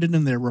agents noted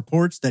in their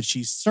reports that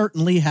she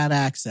certainly had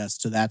access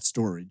to that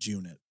storage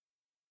unit.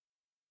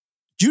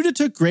 Judah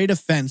took great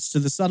offense to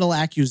the subtle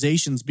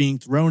accusations being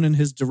thrown in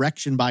his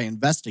direction by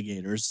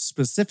investigators,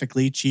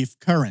 specifically Chief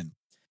Curran.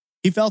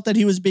 He felt that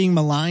he was being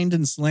maligned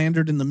and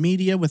slandered in the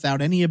media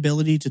without any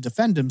ability to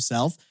defend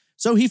himself,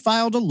 so he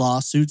filed a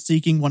lawsuit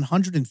seeking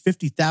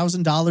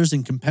 $150,000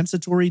 in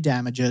compensatory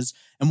damages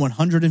and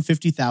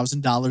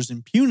 $150,000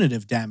 in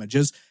punitive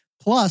damages,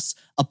 plus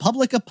a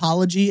public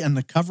apology and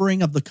the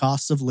covering of the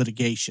costs of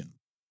litigation.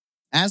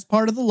 As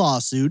part of the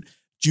lawsuit,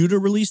 Judah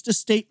released a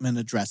statement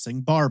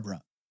addressing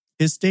Barbara.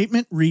 His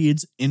statement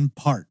reads in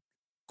part,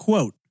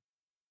 quote,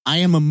 "I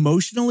am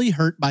emotionally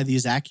hurt by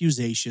these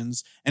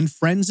accusations, and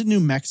friends in New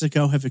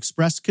Mexico have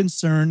expressed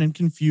concern and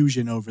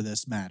confusion over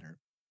this matter.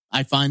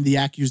 I find the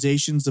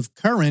accusations of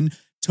Curran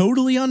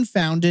totally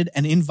unfounded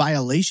and in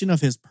violation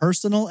of his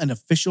personal and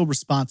official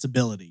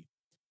responsibility.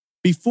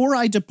 Before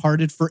I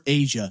departed for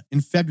Asia in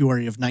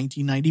February of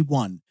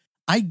 1991,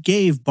 I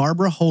gave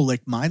Barbara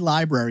Holik my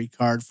library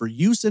card for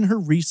use in her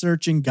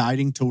research and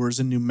guiding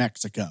tours in New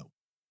Mexico.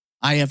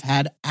 I have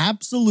had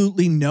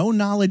absolutely no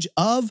knowledge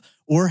of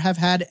or have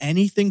had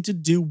anything to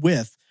do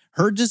with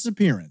her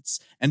disappearance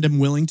and am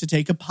willing to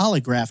take a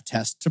polygraph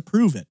test to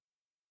prove it.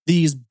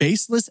 These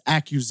baseless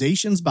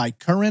accusations by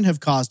Curran have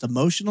caused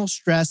emotional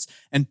stress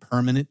and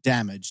permanent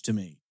damage to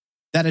me.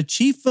 That a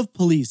chief of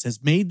police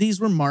has made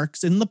these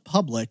remarks in the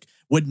public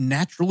would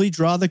naturally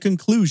draw the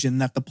conclusion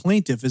that the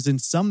plaintiff is in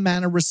some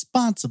manner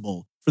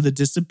responsible for the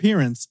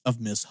disappearance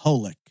of Miss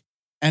Holik."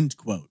 End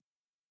quote.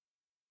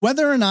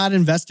 Whether or not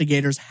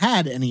investigators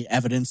had any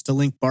evidence to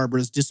link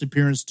Barbara's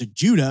disappearance to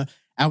Judah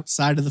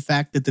outside of the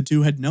fact that the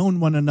two had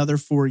known one another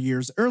 4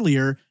 years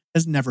earlier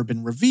has never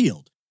been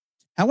revealed.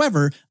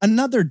 However,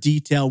 another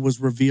detail was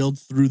revealed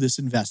through this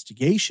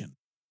investigation.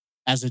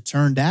 As it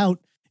turned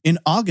out, in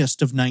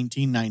August of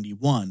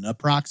 1991,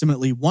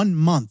 approximately 1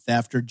 month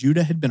after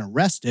Judah had been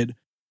arrested,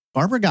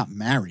 Barbara got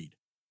married.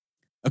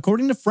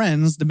 According to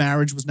friends, the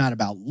marriage was not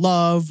about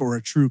love or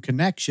a true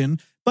connection,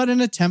 but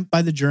an attempt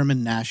by the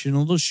German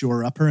national to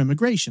shore up her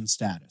immigration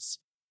status.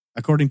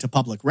 According to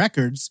public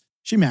records,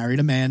 she married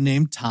a man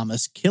named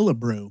Thomas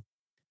Killebrew.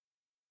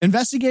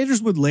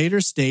 Investigators would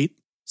later state,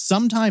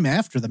 sometime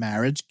after the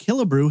marriage,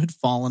 Killebrew had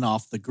fallen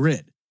off the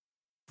grid.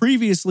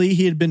 Previously,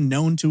 he had been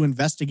known to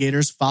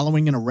investigators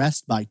following an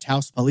arrest by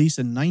Taos police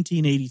in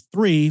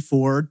 1983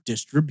 for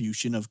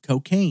distribution of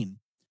cocaine.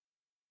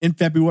 In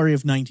February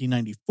of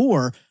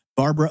 1994,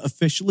 Barbara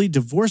officially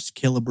divorced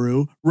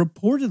Killebrew,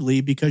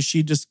 reportedly because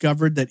she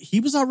discovered that he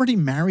was already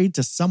married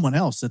to someone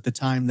else at the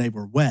time they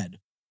were wed.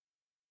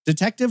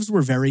 Detectives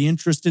were very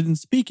interested in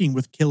speaking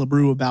with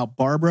Killebrew about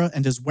Barbara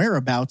and his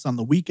whereabouts on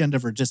the weekend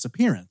of her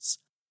disappearance.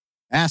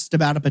 Asked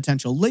about a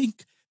potential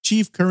link,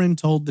 Chief Curran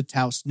told the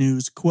Taos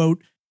News,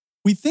 quote,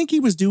 "We think he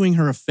was doing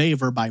her a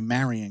favor by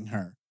marrying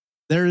her.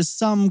 There is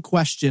some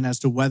question as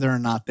to whether or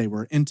not they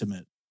were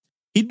intimate.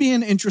 He'd be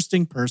an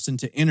interesting person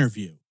to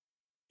interview.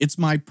 It's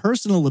my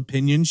personal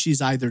opinion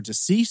she's either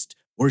deceased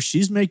or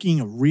she's making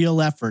a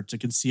real effort to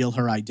conceal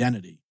her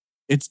identity.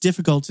 It's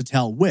difficult to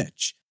tell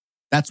which.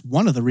 That's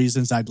one of the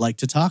reasons I'd like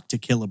to talk to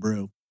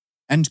Killebrew."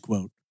 End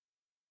quote.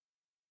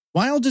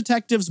 While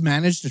detectives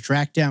managed to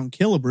track down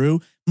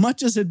Killebrew,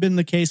 much as had been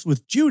the case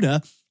with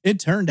Judah, it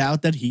turned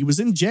out that he was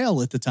in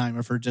jail at the time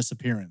of her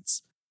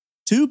disappearance.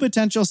 Two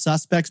potential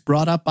suspects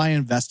brought up by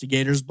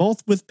investigators,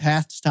 both with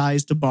past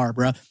ties to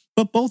Barbara,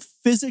 but both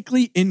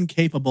physically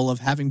incapable of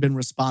having been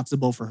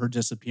responsible for her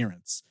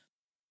disappearance.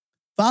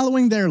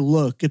 Following their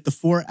look at the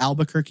four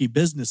Albuquerque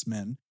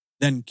businessmen,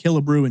 then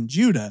Killebrew and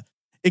Judah,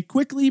 it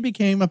quickly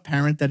became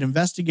apparent that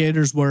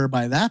investigators were,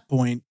 by that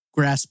point,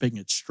 grasping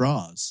at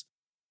straws.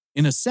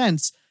 In a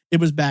sense,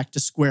 it was back to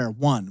square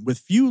one, with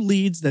few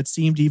leads that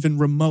seemed even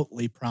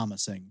remotely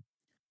promising.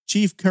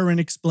 Chief Curran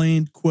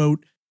explained,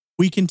 quote,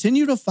 "We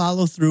continue to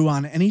follow through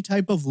on any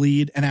type of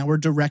lead and our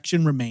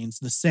direction remains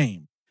the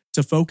same,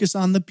 to focus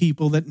on the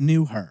people that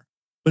knew her.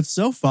 But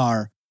so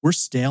far, we're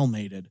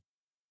stalemated.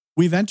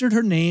 We've entered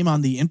her name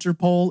on the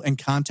Interpol and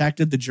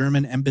contacted the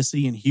German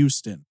embassy in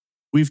Houston.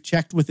 We've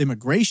checked with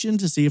immigration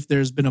to see if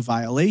there's been a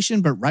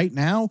violation, but right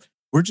now,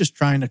 we're just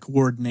trying to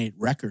coordinate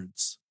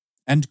records."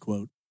 End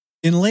quote.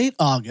 In late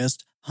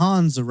August,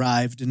 Hans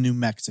arrived in New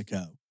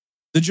Mexico.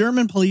 The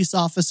German police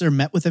officer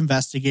met with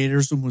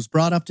investigators and was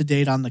brought up to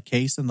date on the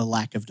case and the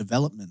lack of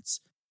developments.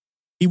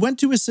 He went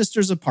to his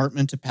sister's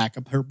apartment to pack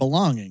up her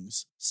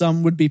belongings.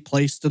 Some would be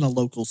placed in a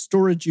local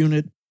storage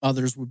unit,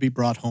 others would be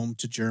brought home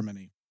to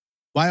Germany.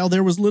 While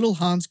there was little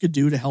Hans could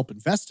do to help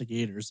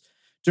investigators,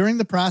 during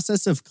the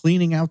process of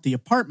cleaning out the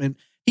apartment,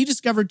 he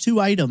discovered two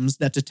items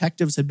that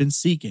detectives had been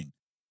seeking,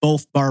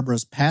 both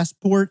Barbara's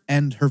passport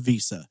and her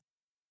visa.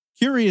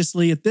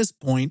 Curiously, at this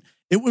point,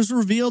 it was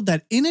revealed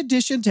that in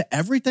addition to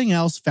everything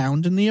else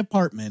found in the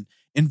apartment,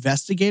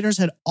 investigators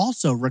had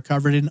also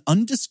recovered an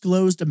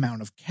undisclosed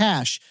amount of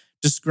cash,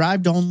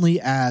 described only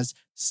as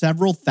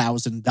several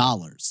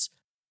 $1,000s.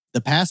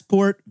 The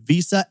passport,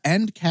 visa,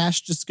 and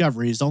cash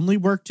discoveries only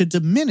worked to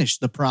diminish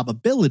the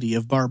probability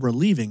of Barbara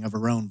leaving of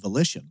her own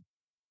volition.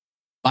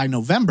 By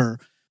November,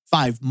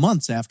 5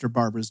 months after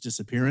Barbara's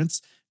disappearance,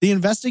 the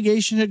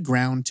investigation had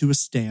ground to a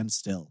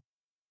standstill.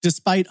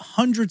 Despite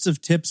hundreds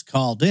of tips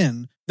called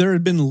in, there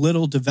had been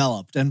little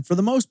developed, and for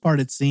the most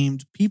part, it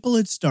seemed, people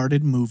had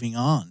started moving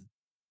on.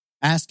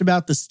 Asked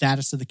about the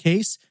status of the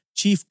case,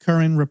 Chief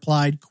Curran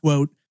replied,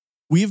 quote,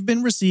 "We have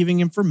been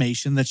receiving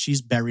information that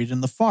she's buried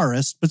in the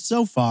forest, but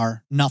so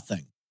far,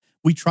 nothing.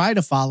 We try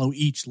to follow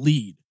each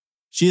lead.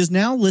 She is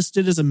now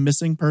listed as a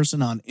missing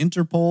person on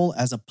Interpol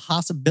as a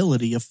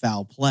possibility of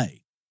foul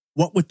play.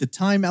 What with the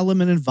time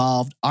element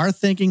involved, our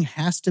thinking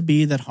has to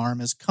be that harm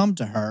has come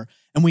to her,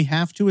 and we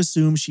have to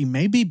assume she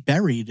may be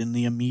buried in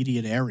the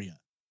immediate area.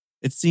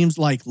 It seems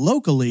like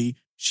locally,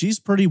 she's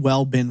pretty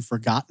well been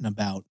forgotten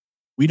about.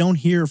 We don't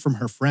hear from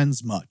her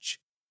friends much.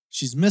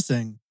 She's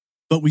missing,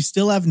 but we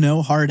still have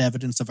no hard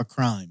evidence of a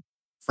crime.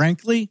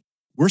 Frankly,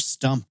 we're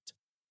stumped."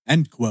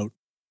 End quote.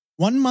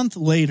 1 month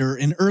later,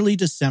 in early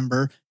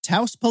December,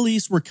 Taos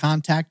police were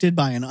contacted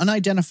by an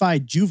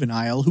unidentified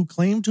juvenile who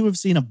claimed to have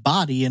seen a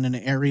body in an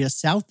area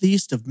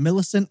southeast of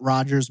Millicent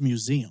Rogers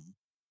Museum.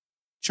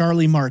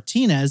 Charlie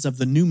Martinez of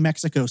the New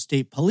Mexico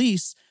State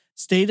Police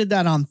stated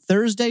that on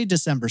Thursday,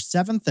 December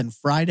 7th and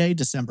Friday,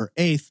 December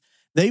 8th,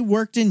 they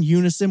worked in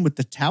unison with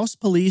the Taos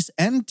Police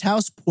and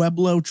Taos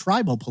Pueblo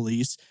Tribal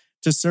Police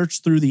to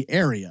search through the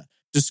area,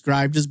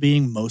 described as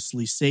being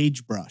mostly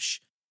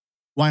sagebrush.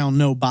 While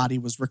no body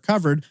was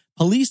recovered,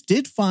 police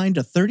did find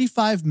a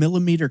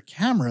 35mm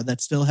camera that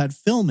still had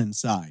film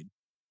inside.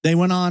 They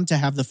went on to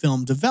have the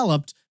film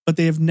developed, but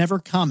they have never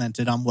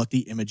commented on what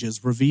the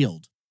images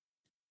revealed.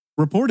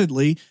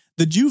 Reportedly,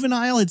 the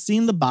juvenile had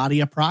seen the body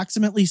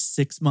approximately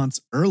 6 months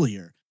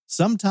earlier,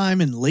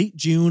 sometime in late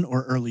June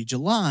or early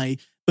July,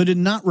 but had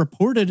not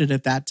reported it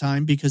at that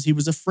time because he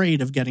was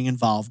afraid of getting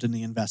involved in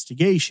the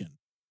investigation.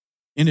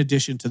 In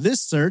addition to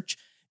this search,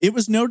 it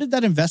was noted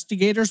that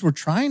investigators were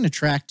trying to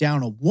track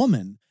down a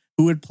woman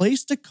who had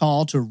placed a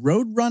call to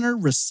Roadrunner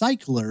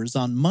Recyclers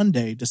on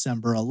Monday,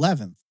 December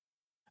 11th.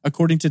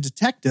 According to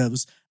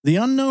detectives, the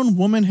unknown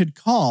woman had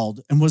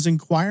called and was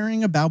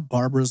inquiring about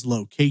Barbara's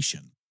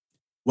location.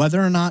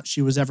 Whether or not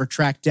she was ever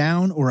tracked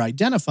down or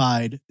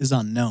identified is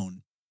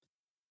unknown.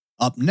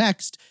 Up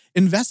next,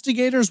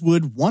 investigators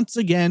would once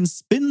again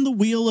spin the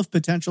wheel of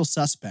potential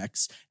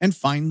suspects and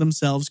find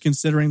themselves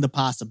considering the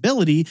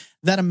possibility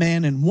that a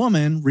man and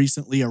woman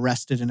recently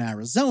arrested in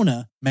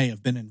Arizona may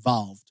have been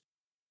involved.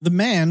 The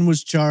man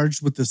was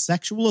charged with the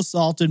sexual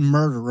assault and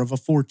murder of a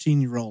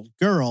 14-year-old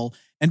girl,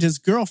 and his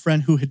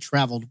girlfriend who had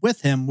traveled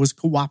with him was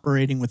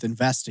cooperating with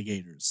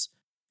investigators.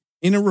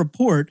 In a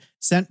report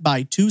sent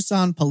by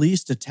Tucson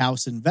police to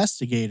Taos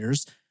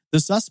investigators, the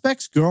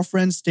suspect's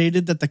girlfriend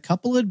stated that the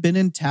couple had been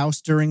in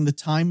Taos during the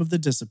time of the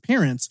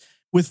disappearance,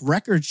 with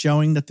records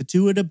showing that the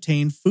two had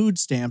obtained food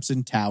stamps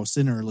in Taos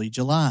in early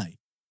July.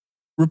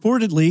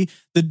 Reportedly,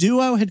 the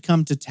duo had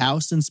come to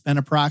Taos and spent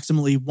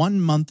approximately 1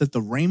 month at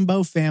the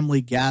Rainbow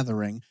Family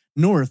Gathering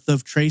north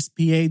of Tres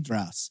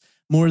Piedras,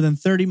 more than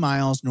 30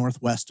 miles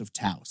northwest of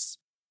Taos.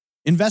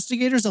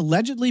 Investigators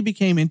allegedly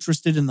became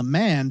interested in the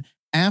man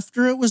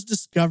after it was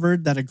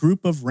discovered that a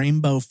group of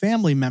Rainbow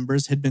family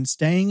members had been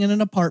staying in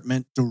an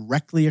apartment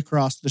directly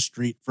across the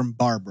street from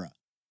Barbara.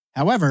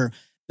 However,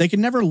 they could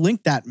never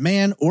link that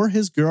man or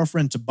his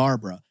girlfriend to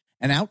Barbara,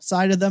 and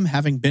outside of them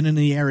having been in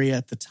the area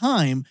at the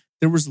time,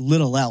 there was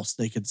little else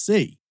they could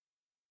see.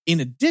 In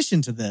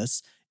addition to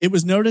this, it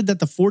was noted that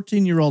the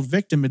 14-year-old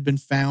victim had been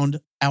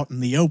found out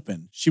in the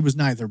open. She was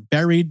neither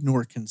buried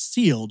nor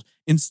concealed,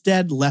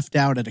 instead left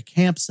out at a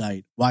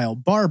campsite, while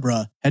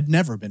Barbara had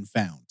never been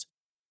found.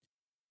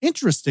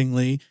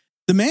 Interestingly,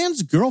 the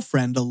man's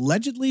girlfriend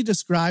allegedly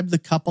described the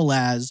couple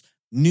as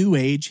New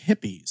Age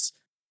hippies,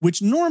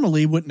 which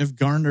normally wouldn't have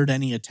garnered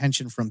any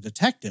attention from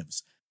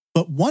detectives,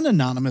 but one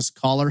anonymous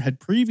caller had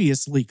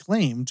previously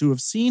claimed to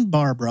have seen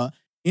Barbara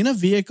in a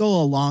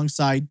vehicle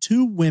alongside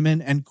 2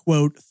 women and,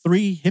 quote,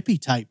 3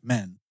 hippie-type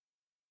men.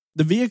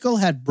 The vehicle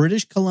had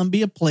British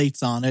Columbia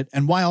plates on it,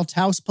 and while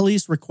Taos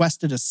police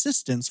requested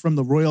assistance from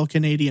the Royal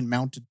Canadian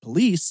Mounted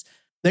Police,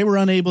 they were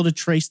unable to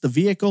trace the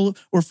vehicle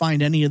or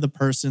find any of the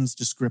person's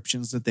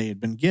descriptions that they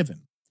had been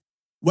given.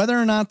 Whether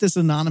or not this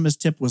anonymous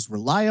tip was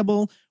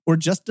reliable or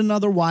just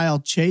another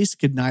wild chase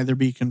could neither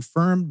be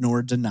confirmed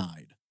nor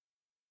denied.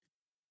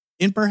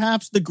 In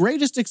perhaps the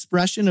greatest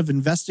expression of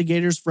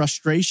investigators'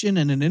 frustration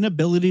and an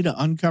inability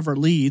to uncover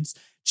leads,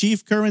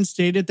 Chief Curran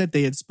stated that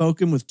they had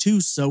spoken with 2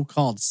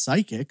 so-called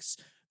psychics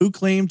who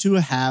claimed to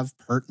have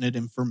pertinent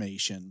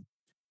information.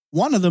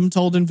 One of them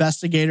told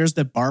investigators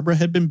that Barbara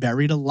had been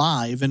buried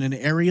alive in an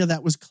area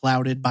that was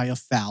clouded by a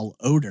foul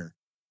odor.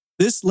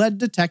 This led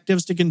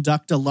detectives to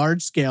conduct a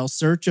large-scale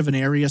search of an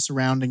area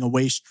surrounding a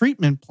waste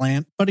treatment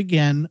plant, but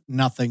again,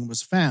 nothing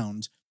was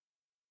found.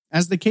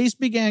 As the case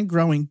began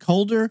growing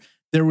colder,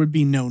 there would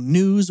be no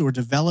news or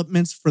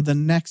developments for the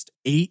next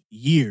 8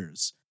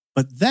 years.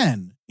 But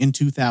then, in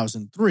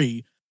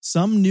 2003,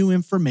 some new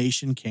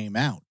information came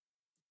out.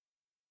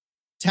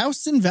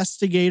 Taos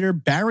investigator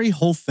Barry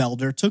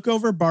Holfelder took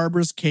over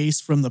Barbara's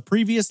case from the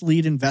previous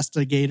lead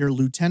investigator,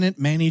 Lieutenant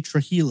Manny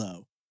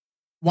Trujillo.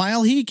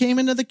 While he came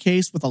into the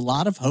case with a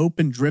lot of hope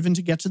and driven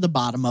to get to the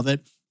bottom of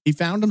it, he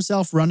found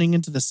himself running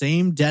into the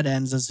same dead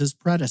ends as his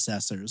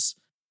predecessors.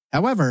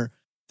 However,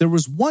 there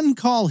was one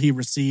call he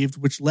received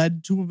which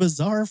led to a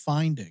bizarre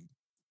finding.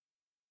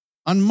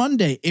 On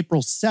Monday,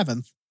 April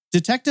 7th,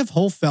 Detective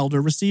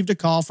Holfelder received a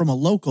call from a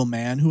local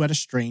man who had a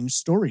strange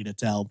story to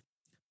tell.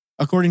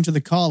 According to the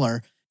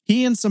caller,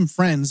 he and some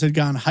friends had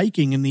gone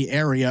hiking in the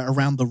area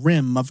around the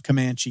rim of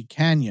Comanche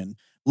Canyon,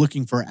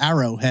 looking for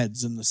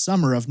arrowheads in the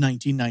summer of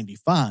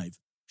 1995,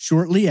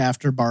 shortly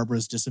after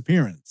Barbara's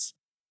disappearance.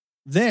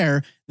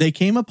 There, they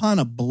came upon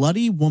a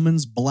bloody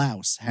woman's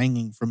blouse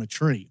hanging from a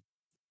tree.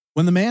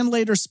 When the man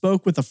later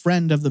spoke with a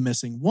friend of the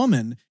missing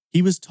woman,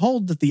 he was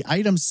told that the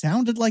item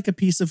sounded like a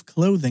piece of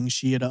clothing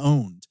she had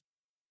owned.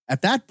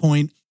 At that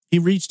point, he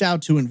reached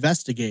out to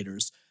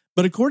investigators,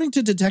 but according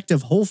to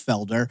Detective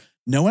Holfelder,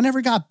 no one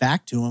ever got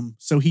back to him,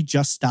 so he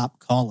just stopped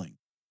calling.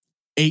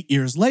 8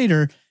 years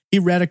later, he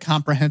read a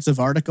comprehensive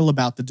article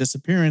about the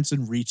disappearance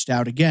and reached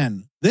out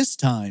again, this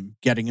time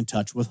getting in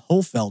touch with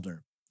Holfelder.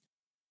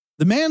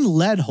 The man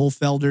led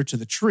Holfelder to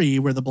the tree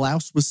where the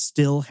blouse was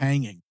still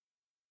hanging.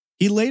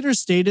 He later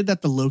stated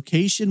that the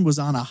location was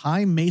on a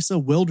high mesa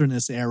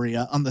wilderness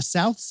area on the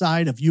south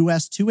side of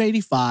US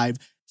 285,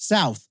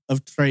 south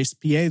of Tres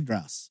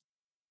Piedras.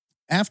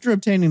 After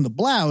obtaining the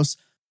blouse,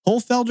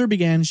 Holfelder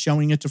began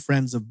showing it to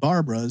friends of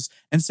Barbara's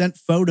and sent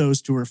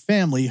photos to her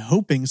family,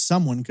 hoping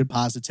someone could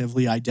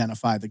positively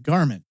identify the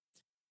garment.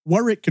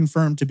 Were it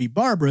confirmed to be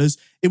Barbara's,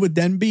 it would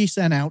then be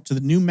sent out to the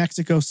New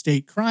Mexico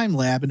State Crime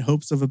Lab in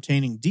hopes of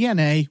obtaining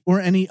DNA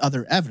or any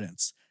other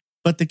evidence.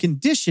 But the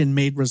condition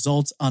made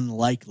results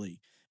unlikely,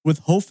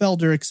 with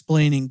Holfelder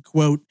explaining,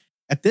 quote,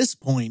 "At this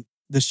point,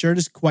 the shirt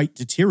is quite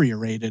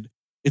deteriorated.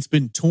 It's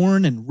been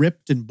torn and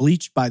ripped and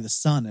bleached by the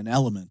sun and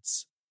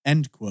elements,"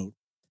 end quote.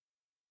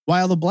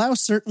 While the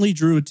blouse certainly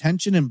drew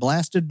attention and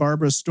blasted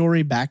Barbara's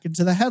story back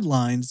into the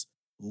headlines,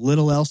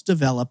 little else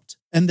developed,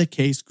 and the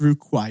case grew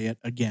quiet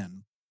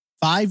again.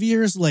 5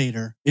 years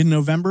later, in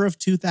November of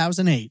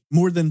 2008,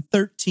 more than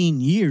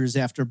 13 years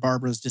after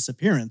Barbara's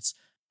disappearance,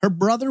 Her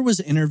brother was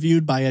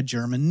interviewed by a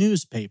German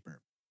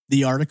newspaper.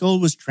 The article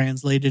was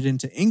translated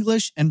into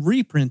English and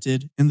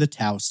reprinted in the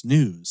Taos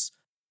News.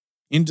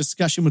 In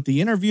discussion with the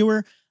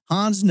interviewer,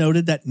 Hans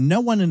noted that no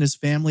one in his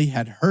family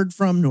had heard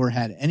from nor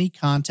had any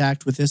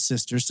contact with his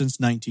sister since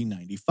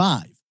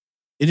 1995.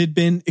 It had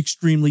been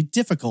extremely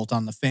difficult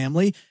on the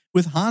family,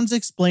 with Hans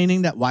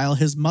explaining that while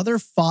his mother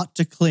fought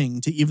to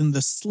cling to even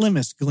the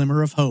slimmest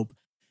glimmer of hope,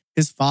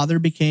 his father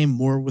became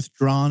more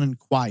withdrawn and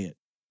quiet,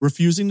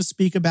 refusing to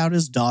speak about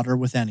his daughter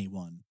with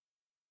anyone.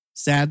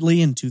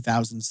 Sadly, in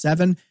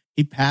 2007,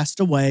 he passed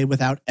away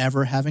without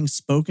ever having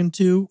spoken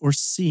to or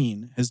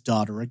seen his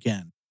daughter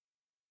again.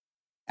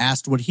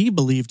 Asked what he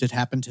believed had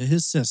happened to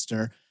his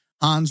sister,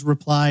 Hans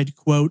replied,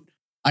 quote,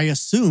 "I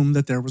assume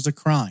that there was a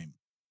crime.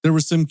 There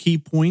were some key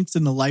points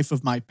in the life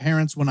of my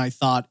parents when I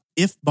thought,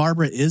 if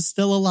Barbara is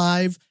still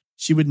alive,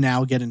 she would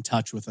now get in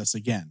touch with us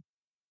again.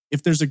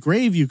 If there's a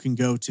grave you can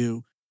go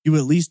to, you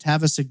at least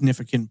have a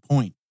significant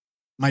point.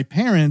 My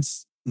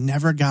parents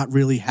never got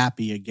really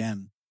happy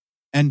again."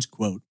 End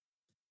quote.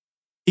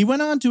 He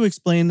went on to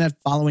explain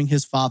that following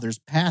his father's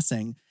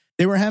passing,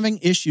 they were having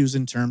issues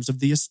in terms of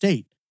the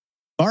estate.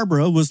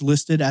 Barbara was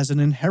listed as an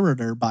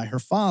inheritor by her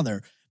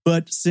father,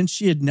 but since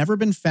she had never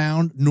been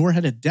found nor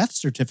had a death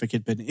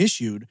certificate been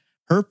issued,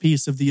 her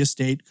piece of the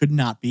estate could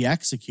not be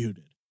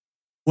executed.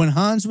 When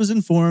Hans was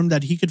informed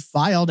that he could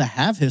file to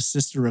have his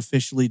sister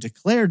officially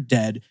declared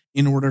dead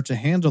in order to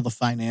handle the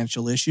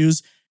financial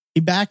issues, he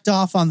backed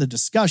off on the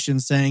discussion,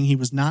 saying he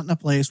was not in a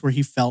place where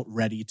he felt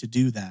ready to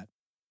do that.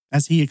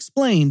 As he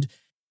explained,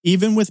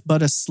 even with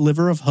but a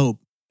sliver of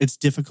hope, it's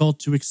difficult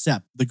to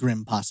accept the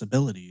grim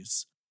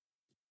possibilities.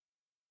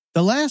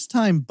 The last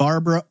time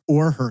Barbara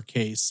or her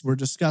case were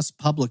discussed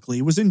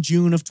publicly was in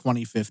June of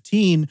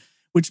 2015,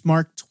 which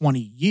marked 20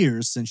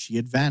 years since she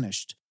had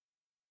vanished.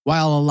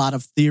 While a lot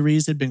of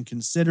theories had been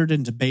considered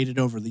and debated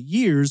over the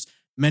years,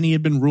 many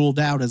had been ruled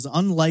out as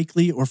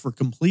unlikely or for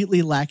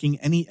completely lacking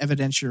any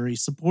evidentiary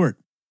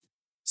support.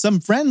 Some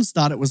friends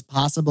thought it was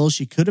possible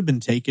she could have been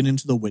taken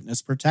into the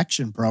witness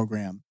protection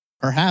program,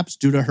 perhaps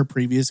due to her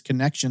previous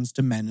connections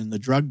to men in the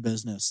drug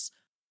business.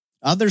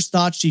 Others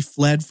thought she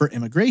fled for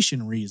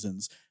immigration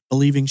reasons,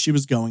 believing she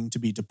was going to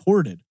be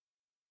deported.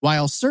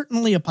 While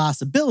certainly a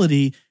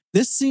possibility,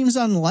 this seems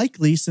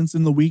unlikely since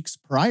in the weeks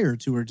prior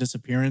to her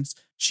disappearance,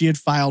 she had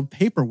filed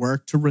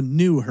paperwork to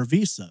renew her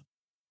visa.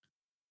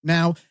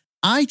 Now,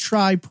 I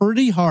try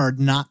pretty hard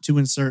not to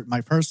insert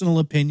my personal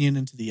opinion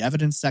into the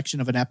evidence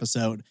section of an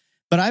episode,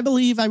 but I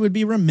believe I would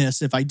be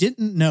remiss if I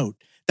didn't note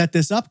that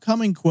this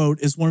upcoming quote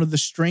is one of the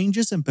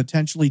strangest and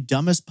potentially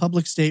dumbest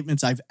public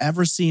statements I've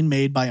ever seen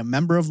made by a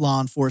member of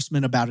law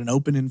enforcement about an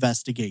open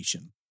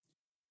investigation.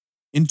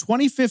 In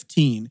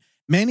 2015,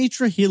 Manny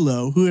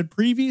Trujillo, who had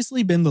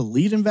previously been the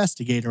lead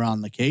investigator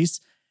on the case,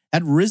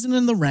 had risen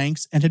in the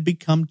ranks and had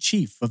become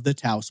chief of the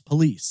Taos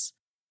Police.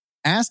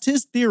 Asked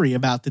his theory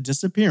about the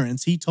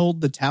disappearance, he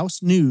told the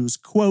Taos News,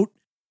 quote,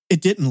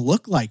 "It didn't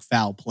look like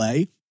foul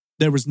play.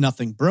 There was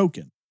nothing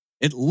broken.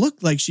 It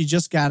looked like she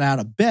just got out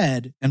of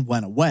bed and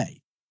went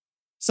away.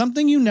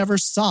 Something you never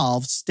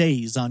solve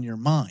stays on your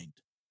mind.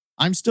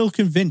 I'm still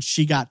convinced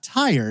she got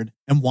tired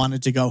and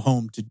wanted to go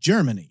home to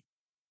Germany."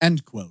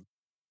 End quote.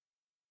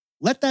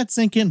 Let that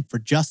sink in for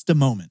just a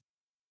moment.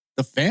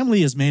 The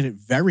family has made it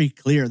very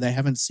clear they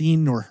haven't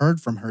seen nor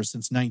heard from her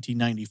since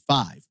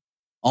 1995.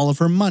 All of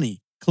her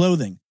money,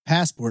 clothing,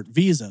 passport,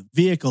 visa,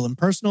 vehicle, and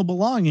personal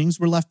belongings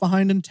were left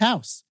behind in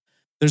Taos.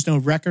 There's no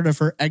record of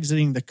her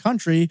exiting the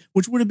country,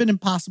 which would have been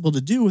impossible to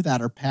do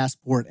without her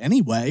passport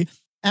anyway,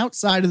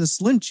 outside of the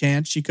slim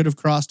chance she could have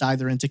crossed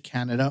either into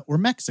Canada or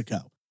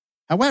Mexico.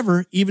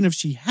 However, even if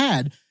she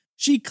had,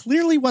 she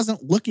clearly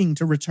wasn't looking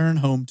to return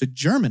home to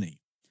Germany.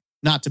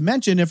 Not to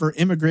mention, if her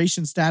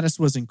immigration status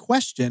was in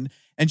question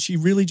and she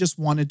really just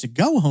wanted to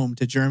go home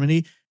to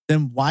Germany,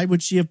 then why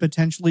would she have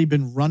potentially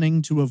been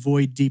running to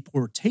avoid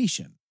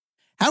deportation?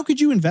 How could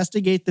you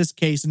investigate this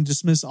case and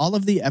dismiss all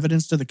of the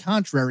evidence to the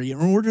contrary in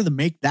order to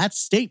make that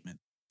statement?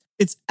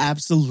 It's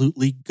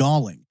absolutely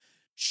galling.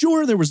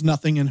 Sure, there was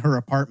nothing in her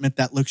apartment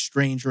that looked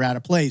strange or out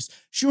of place.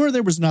 Sure,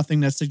 there was nothing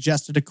that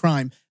suggested a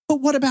crime.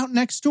 But what about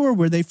next door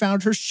where they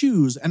found her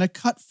shoes and a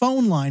cut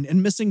phone line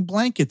and missing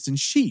blankets and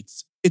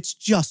sheets? It's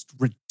just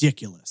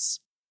ridiculous.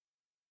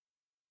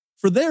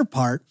 For their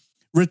part,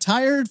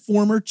 retired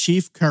former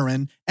Chief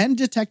Curran and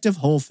Detective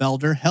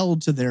Holfelder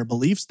held to their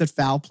beliefs that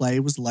foul play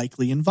was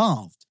likely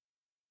involved.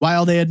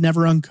 While they had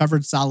never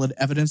uncovered solid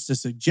evidence to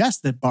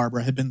suggest that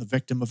Barbara had been the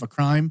victim of a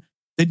crime,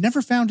 they'd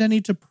never found any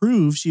to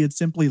prove she had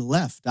simply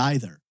left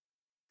either.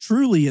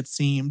 Truly, it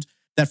seemed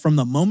that from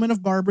the moment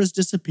of Barbara's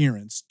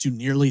disappearance to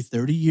nearly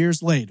 30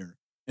 years later,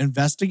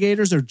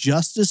 investigators are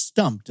just as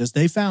stumped as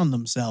they found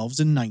themselves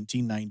in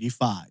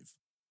 1995.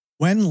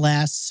 When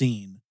last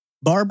seen,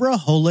 Barbara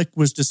Holik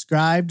was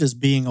described as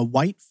being a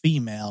white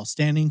female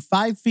standing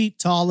 5 feet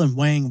tall and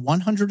weighing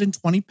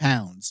 120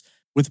 pounds,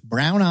 with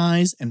brown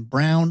eyes and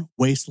brown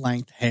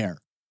waist-length hair.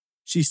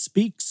 She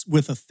speaks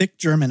with a thick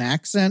German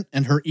accent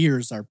and her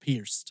ears are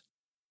pierced.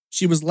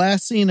 She was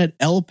last seen at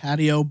El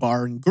Patio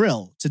Bar and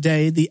Grill,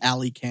 today the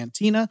Alley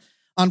Cantina,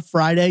 on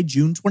Friday,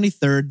 June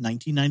 23,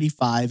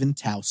 1995, in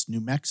Taos, New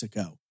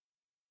Mexico.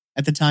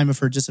 At the time of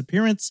her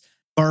disappearance,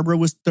 Barbara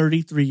was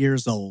 33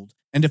 years old,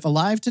 and if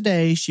alive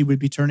today, she would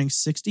be turning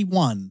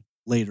 61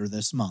 later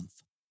this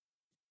month.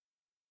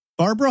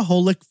 Barbara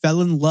Holik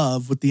fell in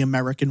love with the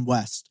American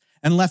West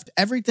and left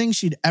everything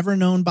she'd ever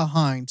known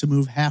behind to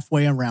move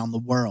halfway around the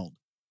world.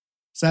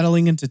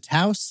 Settling into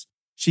Taos,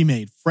 she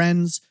made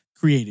friends,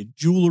 created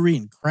jewelry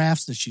and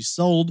crafts that she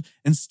sold,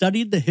 and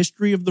studied the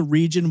history of the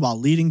region while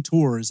leading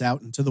tours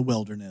out into the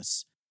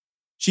wilderness.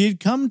 She had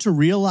come to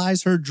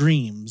realize her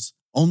dreams,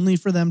 only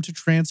for them to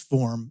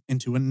transform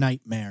into a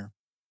nightmare.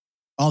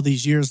 All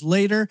these years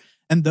later,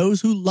 and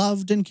those who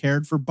loved and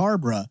cared for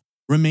Barbara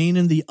remain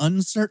in the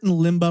uncertain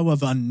limbo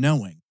of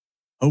unknowing,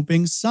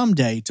 hoping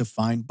someday to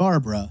find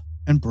Barbara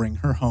and bring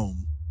her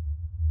home.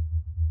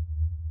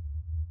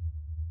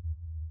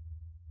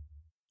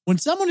 When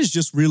someone is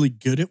just really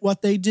good at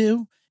what they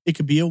do, it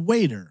could be a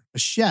waiter, a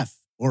chef,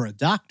 or a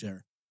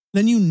doctor,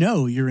 then you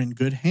know you're in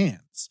good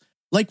hands.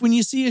 Like when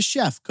you see a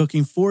chef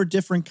cooking 4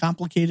 different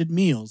complicated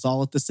meals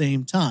all at the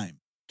same time,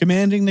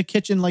 commanding the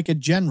kitchen like a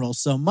general,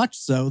 so much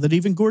so that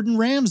even Gordon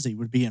Ramsay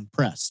would be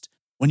impressed.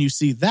 When you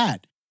see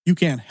that, you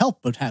can't help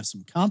but have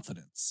some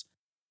confidence.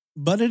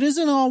 But it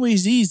isn't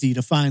always easy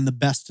to find the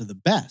best of the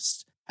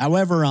best.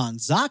 However, on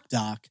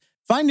ZocDoc,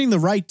 finding the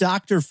right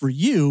doctor for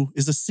you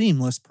is a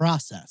seamless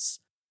process.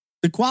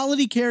 The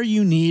quality care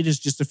you need is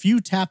just a few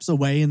taps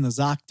away in the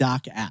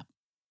ZocDoc app.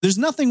 There's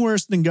nothing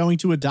worse than going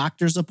to a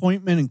doctor's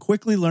appointment and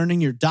quickly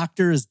learning your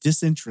doctor is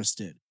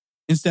disinterested.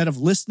 Instead of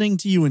listening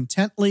to you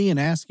intently and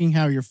asking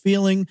how you're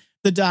feeling,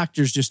 the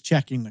doctor's just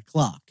checking the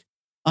clock.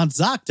 On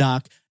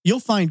ZocDoc, you'll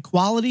find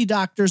quality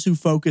doctors who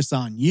focus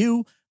on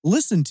you,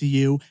 listen to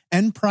you,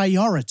 and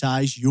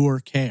prioritize your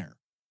care.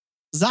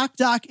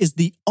 ZocDoc is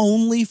the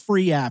only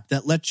free app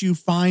that lets you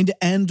find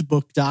and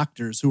book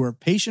doctors who are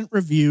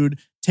patient-reviewed,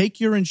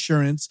 take your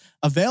insurance,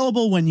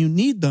 available when you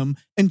need them,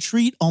 and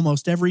treat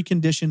almost every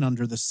condition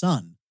under the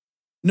sun.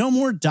 No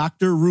more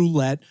doctor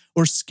roulette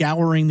or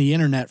scouring the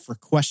internet for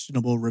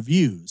questionable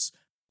reviews.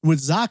 With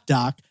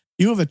ZocDoc,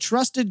 you have a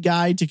trusted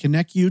guide to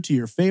connect you to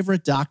your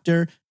favorite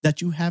doctor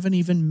that you haven't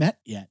even met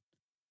yet.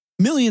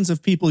 Millions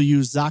of people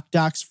use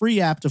ZocDoc's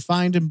free app to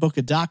find and book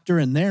a doctor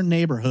in their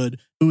neighborhood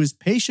who is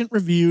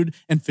patient-reviewed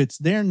and fits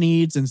their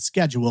needs and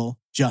schedule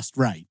just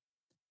right.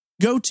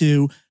 Go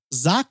to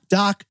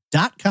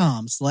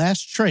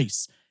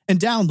ZocDoc.com/trace and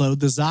download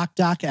the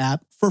ZocDoc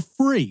app for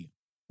free.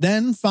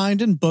 Then find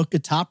and book a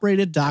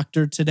top-rated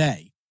doctor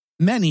today.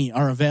 Many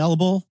are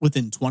available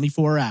within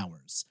 24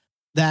 hours.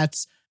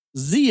 That's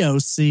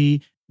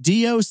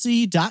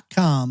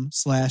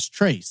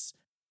ZocDoc.com/trace.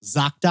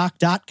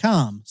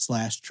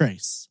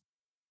 ZocDoc.com/trace.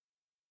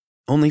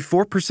 Only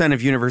 4%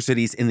 of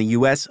universities in the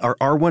U.S. are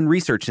R1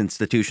 research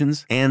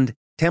institutions, and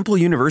Temple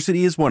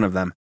University is one of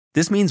them.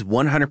 This means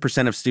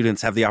 100% of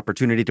students have the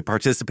opportunity to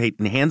participate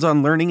in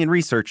hands-on learning and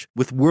research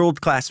with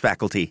world-class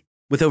faculty.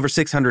 With over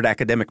 600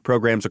 academic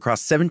programs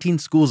across 17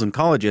 schools and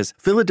colleges,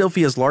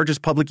 Philadelphia's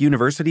largest public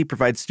university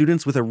provides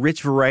students with a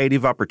rich variety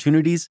of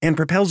opportunities and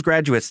propels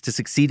graduates to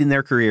succeed in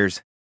their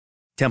careers.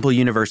 Temple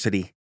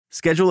University.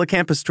 Schedule a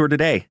campus tour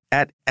today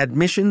at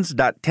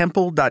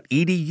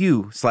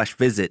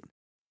admissions.temple.edu/visit.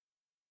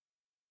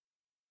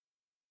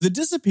 The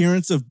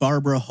disappearance of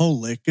Barbara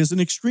Holik is an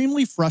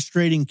extremely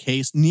frustrating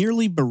case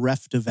nearly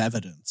bereft of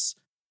evidence.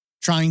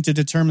 Trying to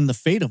determine the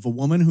fate of a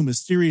woman who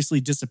mysteriously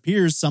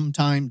disappears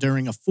sometime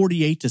during a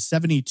 48 to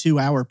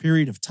 72-hour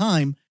period of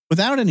time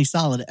without any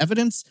solid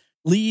evidence,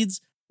 leads,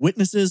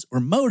 witnesses, or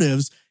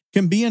motives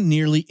can be a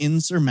nearly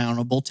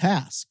insurmountable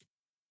task.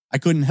 I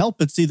couldn't help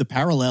but see the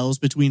parallels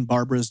between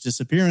Barbara's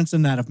disappearance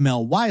and that of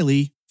Mel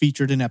Wiley,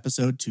 featured in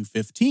episode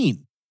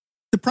 215.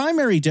 The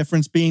primary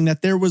difference being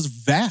that there was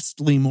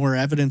vastly more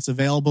evidence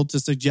available to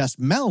suggest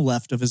Mel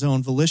left of his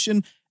own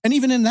volition, and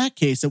even in that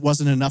case, it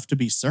wasn't enough to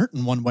be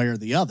certain one way or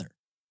the other.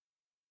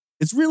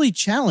 It's really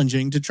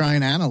challenging to try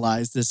and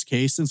analyze this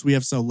case since we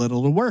have so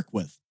little to work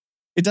with.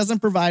 It doesn't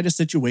provide a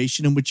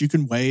situation in which you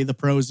can weigh the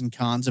pros and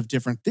cons of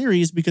different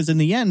theories because in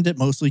the end, it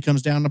mostly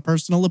comes down to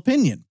personal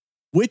opinion.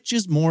 Which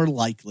is more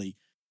likely,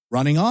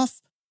 running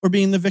off or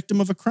being the victim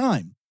of a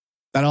crime?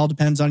 That all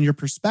depends on your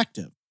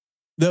perspective.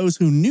 Those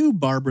who knew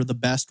Barbara the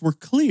best were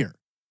clear.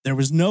 There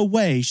was no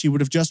way she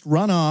would have just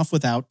run off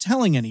without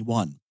telling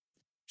anyone.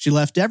 She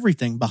left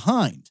everything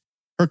behind.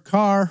 Her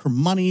car, her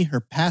money,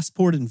 her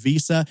passport and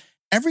visa,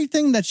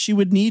 everything that she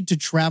would need to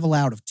travel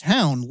out of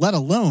town, let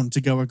alone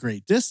to go a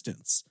great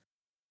distance.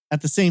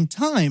 At the same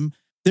time,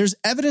 there's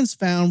evidence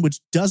found which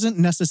doesn't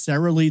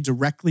necessarily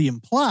directly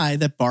imply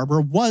that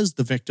Barbara was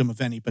the victim of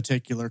any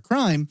particular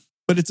crime,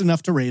 but it's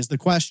enough to raise the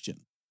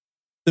question.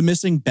 The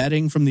missing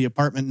bedding from the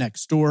apartment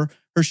next door,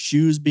 her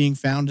shoes being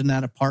found in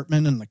that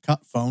apartment, and the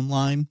cut phone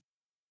line.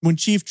 When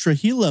Chief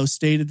Trujillo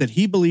stated that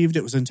he believed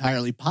it was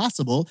entirely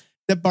possible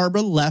that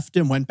Barbara left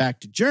and went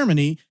back to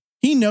Germany,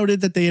 he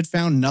noted that they had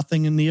found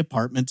nothing in the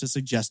apartment to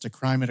suggest a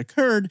crime had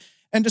occurred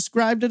and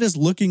described it as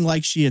looking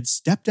like she had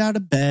stepped out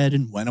of bed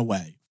and went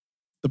away.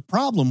 The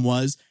problem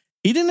was,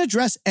 he didn't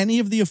address any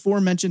of the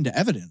aforementioned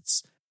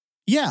evidence.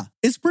 Yeah,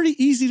 it's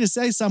pretty easy to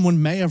say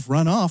someone may have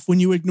run off when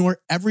you ignore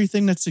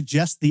everything that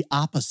suggests the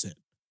opposite.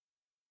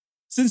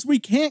 Since we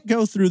can't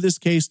go through this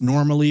case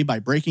normally by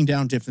breaking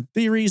down different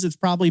theories, it's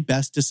probably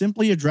best to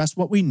simply address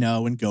what we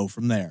know and go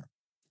from there.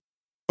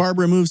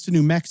 Barbara moves to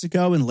New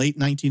Mexico in late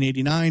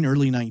 1989,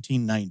 early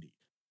 1990.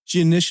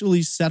 She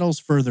initially settles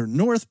further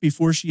north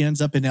before she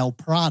ends up in El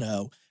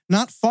Prado,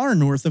 not far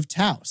north of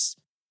Taos.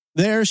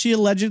 There, she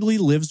allegedly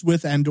lives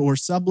with and/or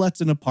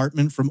sublets an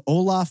apartment from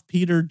Olaf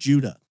Peter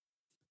Judah.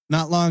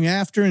 Not long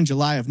after, in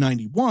July of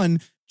 91,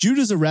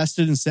 Judah's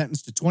arrested and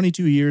sentenced to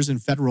 22 years in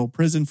federal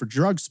prison for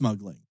drug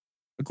smuggling.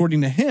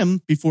 According to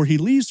him, before he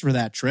leaves for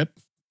that trip,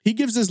 he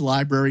gives his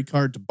library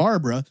card to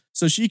Barbara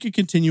so she could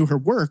continue her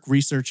work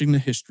researching the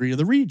history of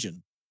the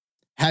region.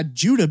 Had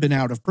Judah been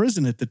out of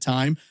prison at the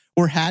time,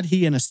 or had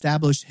he an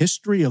established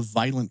history of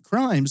violent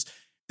crimes,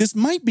 this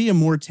might be a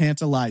more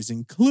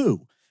tantalizing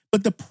clue.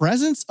 But the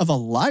presence of a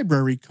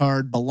library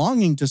card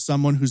belonging to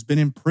someone who's been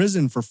in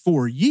prison for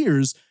 4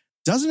 years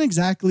doesn't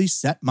exactly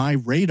set my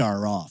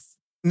radar off.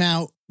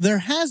 Now, there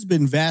has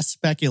been vast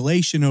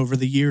speculation over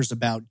the years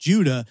about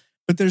Judah,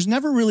 but there's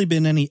never really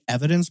been any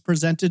evidence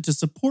presented to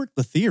support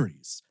the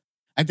theories.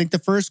 I think the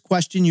first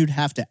question you'd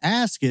have to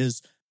ask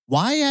is,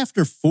 why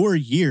after 4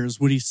 years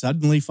would he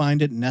suddenly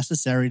find it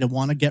necessary to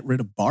want to get rid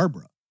of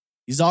Barbara?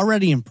 He's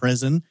already in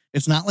prison.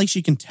 It's not like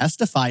she can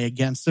testify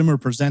against him or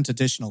present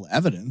additional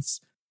evidence.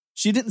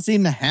 She didn't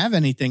seem to have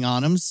anything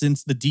on him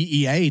since the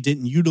DEA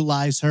didn't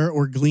utilize her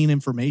or glean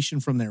information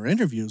from their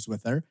interviews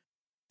with her.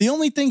 The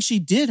only thing she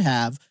did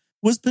have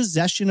was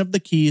possession of the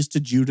keys to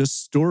Judah's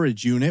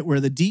storage unit, where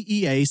the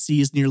DEA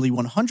seized nearly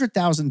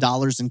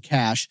 $100,000 in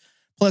cash,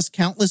 plus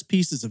countless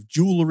pieces of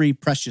jewelry,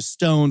 precious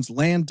stones,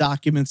 land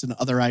documents, and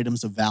other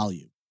items of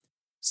value.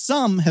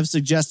 Some have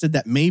suggested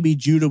that maybe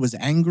Judah was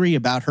angry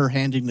about her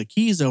handing the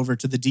keys over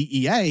to the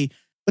DEA,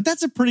 but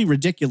that's a pretty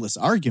ridiculous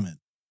argument.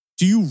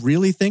 Do you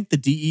really think the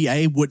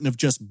DEA wouldn't have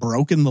just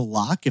broken the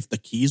lock if the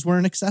keys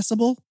weren't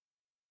accessible?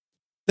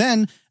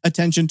 Then,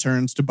 attention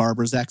turns to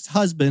Barbara's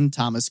ex-husband,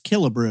 Thomas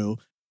Killebrew.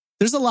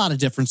 There's a lot of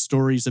different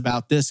stories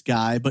about this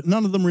guy, but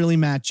none of them really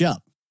match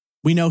up.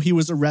 We know he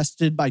was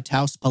arrested by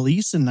Taos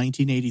police in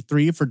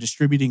 1983 for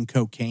distributing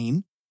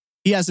cocaine.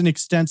 He has an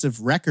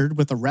extensive record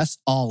with arrests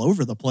all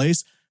over the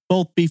place,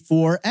 both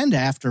before and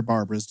after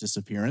Barbara's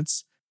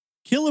disappearance.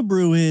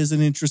 Killebrew is an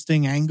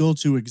interesting angle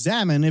to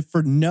examine, if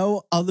for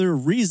no other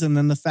reason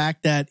than the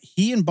fact that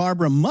he and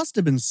Barbara must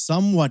have been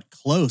somewhat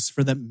close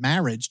for that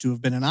marriage to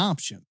have been an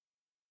option.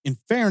 In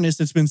fairness,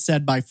 it's been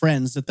said by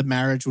friends that the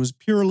marriage was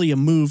purely a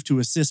move to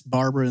assist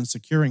Barbara in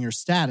securing her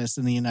status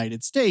in the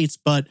United States,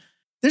 but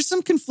there's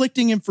some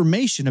conflicting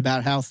information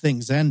about how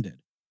things ended.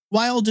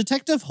 While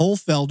Detective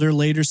Holfelder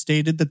later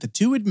stated that the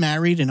two had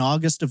married in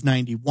August of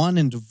 91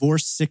 and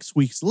divorced 6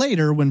 weeks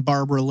later when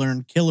Barbara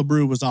learned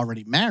Killebrew was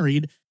already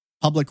married,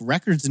 public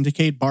records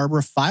indicate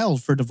Barbara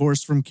filed for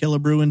divorce from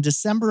Killebrew in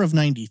December of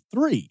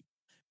 93,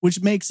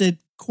 which makes it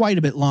quite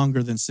a bit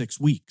longer than 6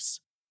 weeks.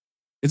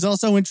 It's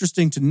also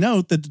interesting to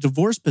note that the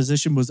divorce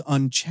position was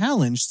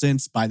unchallenged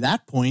since, by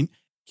that point,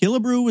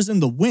 Killebrew was in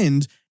the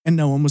wind and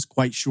no one was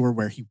quite sure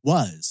where he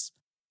was.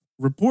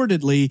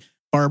 Reportedly,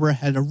 Barbara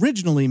had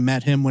originally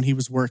met him when he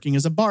was working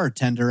as a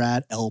bartender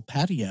at El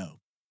Patio.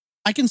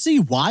 I can see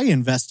why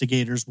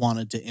investigators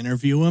wanted to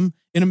interview him.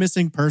 In a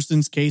missing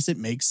persons case, it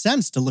makes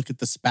sense to look at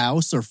the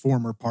spouse or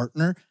former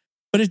partner,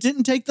 but it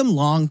didn't take them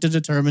long to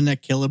determine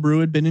that Killebrew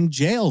had been in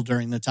jail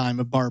during the time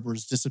of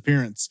Barbara's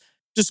disappearance,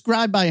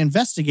 described by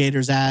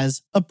investigators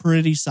as a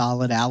pretty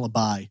solid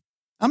alibi.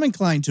 I'm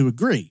inclined to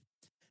agree.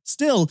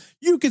 Still,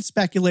 you could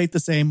speculate the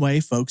same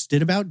way folks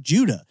did about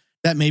Judah,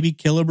 that maybe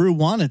Killebrew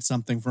wanted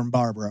something from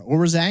Barbara or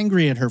was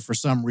angry at her for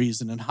some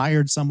reason and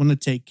hired someone to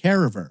take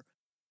care of her.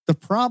 The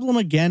problem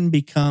again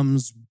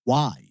becomes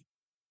why.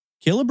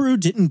 Killebrew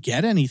didn't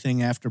get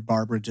anything after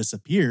Barbara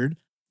disappeared.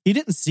 He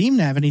didn't seem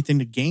to have anything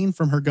to gain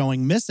from her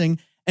going missing,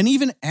 and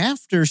even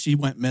after she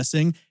went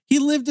missing, he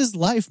lived his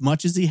life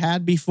much as he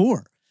had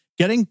before,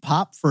 getting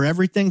popped for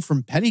everything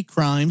from petty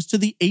crimes to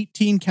the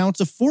 18 counts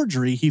of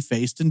forgery he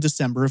faced in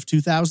December of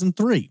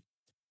 2003.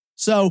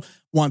 So,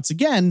 once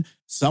again,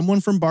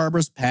 someone from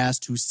Barbara's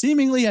past who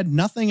seemingly had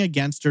nothing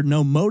against her,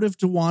 no motive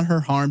to want her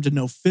harmed, and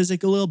no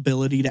physical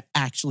ability to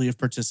actually have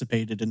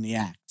participated in the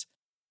act.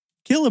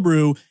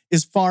 Killebrew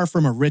is far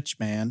from a rich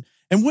man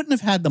and wouldn't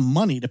have had the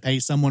money to pay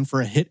someone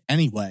for a hit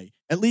anyway,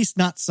 at least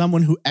not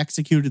someone who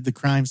executed the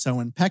crime so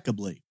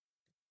impeccably.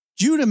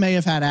 Judah may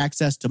have had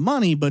access to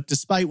money, but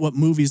despite what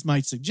movies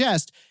might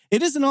suggest,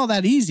 it isn't all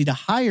that easy to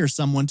hire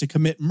someone to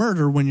commit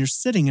murder when you're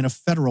sitting in a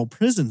federal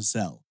prison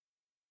cell.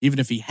 Even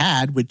if he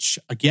had, which,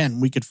 again,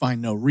 we could find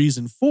no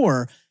reason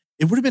for,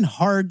 it would have been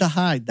hard to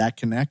hide that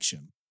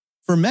connection.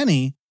 For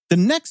many, the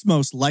next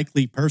most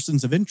likely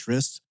persons of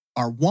interest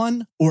are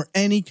one or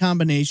any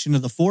combination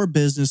of the 4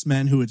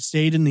 businessmen who had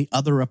stayed in the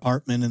other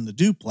apartment in the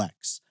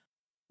duplex.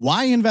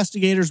 Why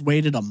investigators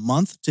waited a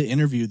month to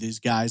interview these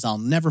guys, I'll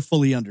never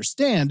fully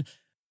understand,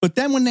 but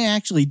then when they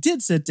actually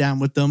did sit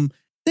down with them,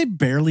 they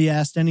barely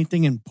asked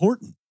anything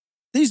important.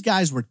 These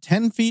guys were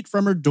 10 feet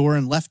from her door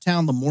and left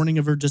town the morning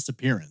of her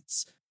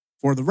disappearance.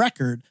 For the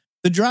record,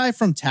 the drive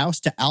from Taos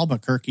to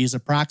Albuquerque is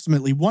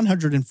approximately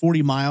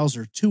 140 miles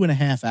or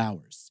 2.5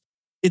 hours.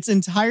 It's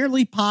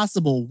entirely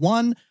possible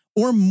one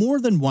or more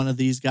than one of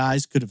these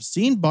guys could have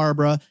seen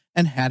Barbara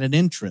and had an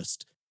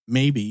interest,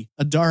 maybe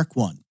a dark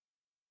one.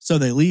 So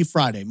they leave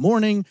Friday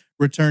morning,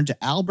 return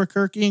to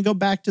Albuquerque, and go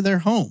back to their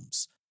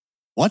homes.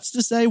 What's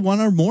to say one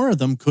or more of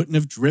them couldn't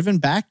have driven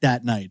back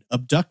that night,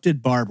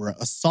 abducted Barbara,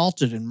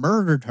 assaulted and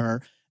murdered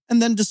her,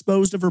 and then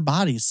disposed of her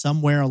body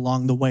somewhere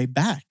along the way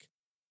back?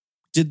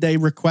 Did they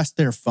request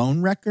their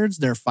phone records,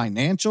 their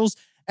financials,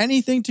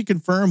 anything to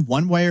confirm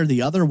one way or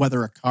the other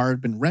whether a car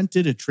had been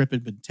rented, a trip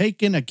had been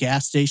taken, a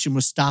gas station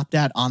was stopped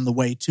at on the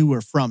way to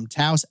or from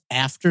Taos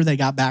after they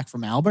got back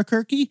from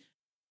Albuquerque?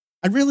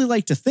 I'd really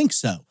like to think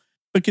so,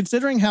 but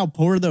considering how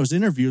poor those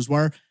interviews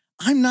were,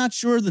 I'm not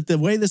sure that the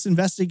way this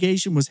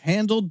investigation was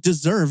handled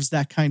deserves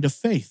that kind of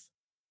faith.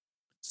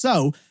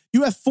 So,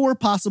 you have 4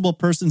 possible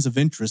persons of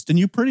interest and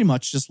you pretty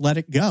much just let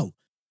it go.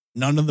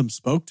 None of them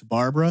spoke to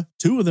Barbara.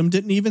 2 of them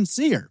didn't even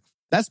see her.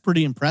 That's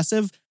pretty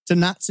impressive, to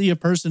not see a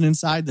person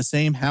inside the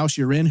same house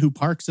you're in who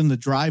parks in the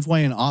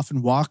driveway and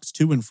often walks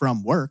to and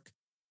from work.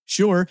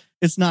 Sure,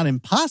 it's not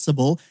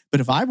impossible, but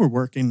if I were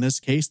working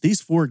this case,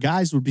 these 4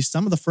 guys would be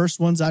some of the first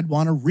ones I'd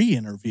want to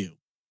re-interview.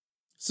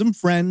 Some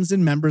friends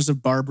and members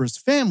of Barbara's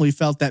family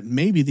felt that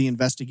maybe the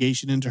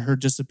investigation into her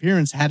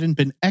disappearance hadn't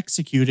been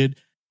executed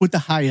with the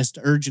highest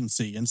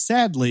urgency, and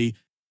sadly,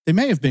 they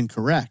may have been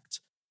correct.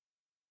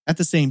 At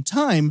the same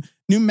time,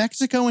 New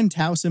Mexico and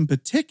Taos in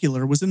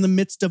particular was in the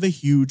midst of a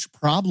huge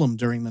problem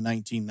during the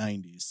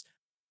 1990s.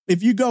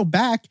 If you go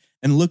back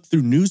and look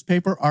through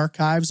newspaper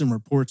archives and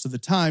reports of the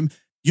time,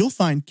 you'll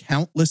find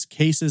countless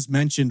cases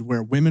mentioned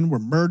where women were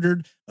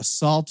murdered,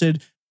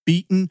 assaulted,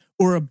 beaten,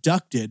 or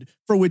abducted,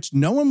 for which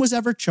no one was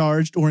ever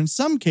charged, or in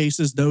some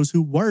cases, those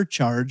who were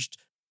charged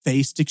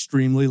faced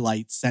extremely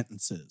light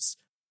sentences.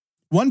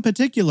 One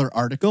particular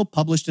article,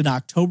 published in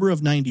October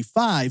of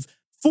 95,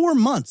 4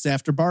 months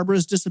after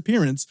Barbara's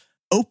disappearance,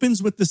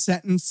 opens with the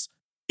sentence,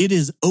 "It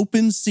is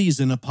open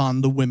season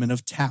upon the women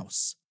of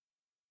Taos."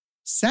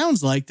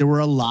 Sounds like there were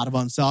a lot of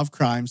unsolved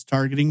crimes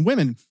targeting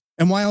women,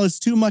 and while it's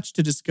too much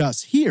to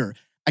discuss here,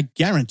 I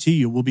guarantee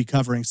you we'll be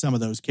covering some of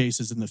those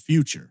cases in the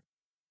future.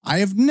 I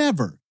have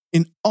never,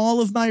 in all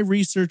of my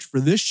research for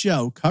this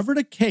show, covered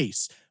a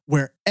case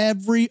where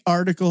every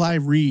article I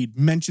read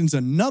mentions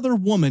another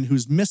woman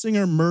who's missing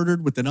or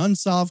murdered with an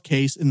unsolved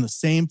case in the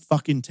same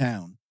fucking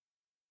town.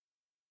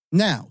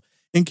 Now,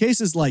 in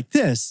cases like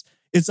this,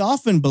 it's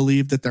often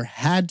believed that there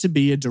had to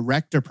be a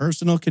direct or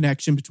personal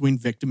connection between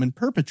victim and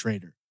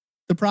perpetrator.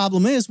 The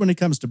problem is, when it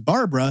comes to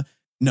Barbara,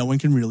 no one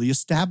can really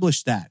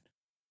establish that.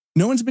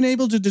 No one's been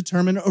able to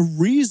determine a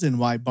reason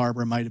why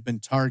Barbara might have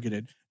been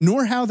targeted,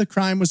 nor how the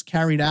crime was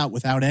carried out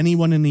without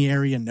anyone in the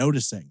area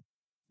noticing.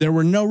 There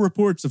were no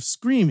reports of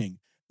screaming,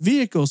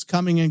 vehicles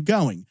coming and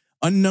going,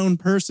 unknown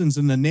persons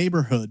in the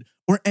neighborhood,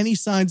 or any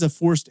signs of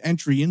forced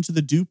entry into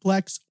the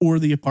duplex or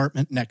the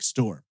apartment next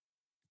door.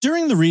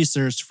 During the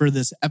research for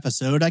this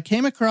episode, I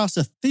came across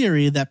a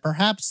theory that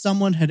perhaps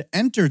someone had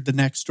entered the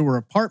next door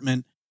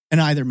apartment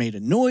and either made a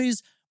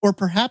noise or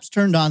perhaps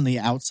turned on the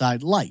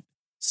outside light,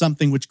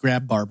 something which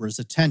grabbed Barbara's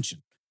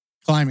attention.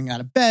 Climbing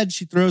out of bed,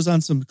 she throws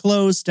on some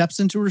clothes, steps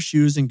into her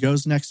shoes, and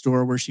goes next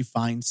door where she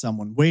finds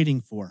someone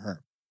waiting for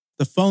her.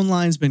 The phone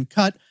line's been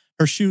cut,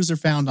 her shoes are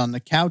found on the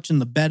couch, and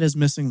the bed is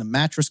missing the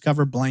mattress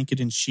cover, blanket,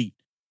 and sheet.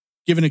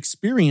 Given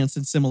experience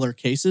in similar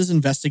cases,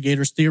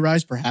 investigators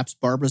theorize perhaps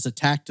Barbara's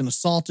attacked and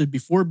assaulted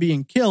before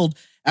being killed,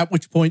 at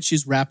which point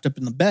she's wrapped up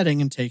in the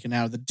bedding and taken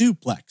out of the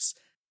duplex.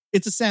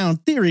 It's a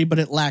sound theory, but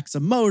it lacks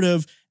a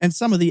motive, and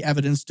some of the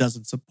evidence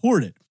doesn't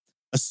support it.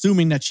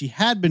 Assuming that she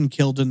had been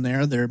killed in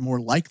there more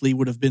likely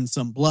would have been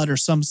some blood or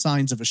some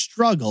signs of a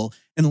struggle,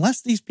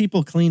 unless these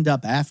people cleaned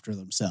up after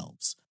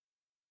themselves.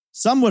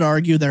 Some would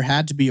argue there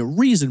had to be a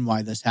reason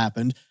why this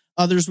happened.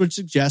 Others would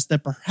suggest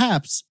that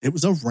perhaps it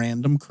was a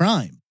random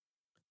crime.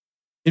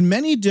 In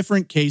many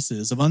different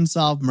cases of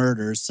unsolved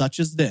murders such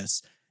as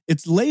this,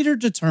 it's later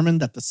determined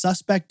that the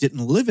suspect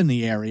didn't live in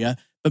the area,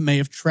 but may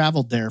have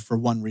traveled there for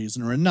one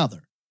reason or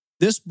another.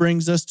 This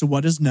brings us to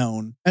what is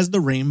known as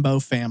the Rainbow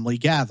Family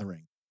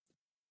Gathering.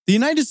 The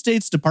United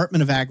States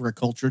Department of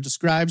Agriculture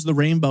describes the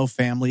Rainbow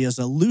family as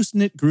a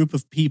loose-knit group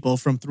of people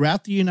from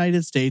throughout the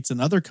United States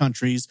and other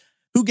countries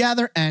who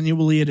gather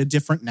annually at a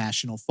different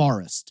national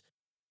forest.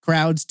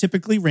 Crowds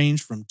typically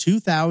range from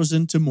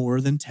 2,000 to more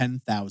than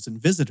 10,000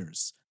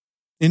 visitors.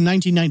 In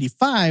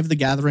 1995, the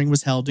gathering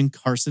was held in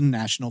Carson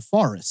National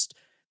Forest,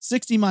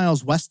 60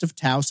 miles west of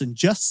Taos and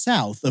just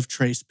south of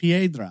Tres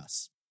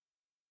Piedras.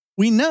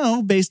 We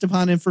know, based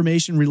upon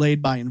information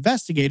relayed by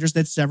investigators,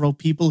 that several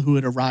people who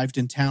had arrived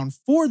in town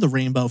for the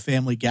Rainbow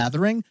Family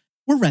Gathering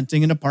were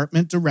renting an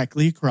apartment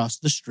directly across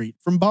the street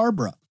from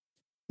Barbara.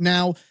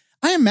 Now,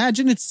 I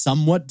imagine it's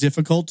somewhat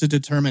difficult to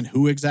determine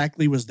who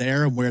exactly was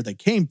there and where they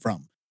came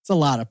from. It's a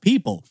lot of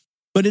people.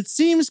 But it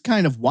seems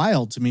kind of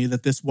wild to me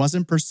that this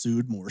wasn't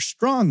pursued more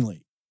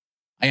strongly.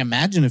 I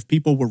imagine if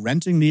people were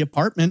renting the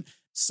apartment,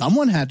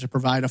 Someone had to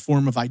provide a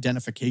form of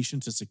identification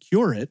to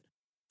secure it.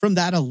 From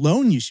that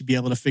alone, you should be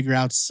able to figure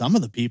out some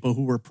of the people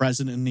who were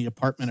present in the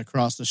apartment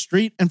across the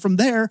street, and from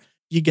there,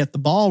 you get the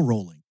ball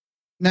rolling.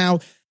 Now,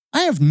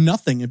 I have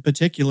nothing in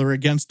particular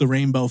against the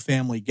Rainbow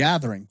family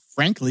gathering.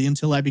 Frankly,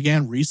 until I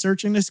began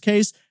researching this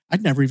case,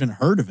 I'd never even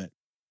heard of it.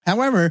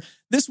 However,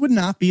 this would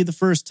not be the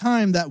first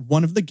time that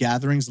one of the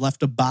gatherings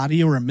left a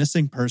body or a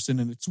missing person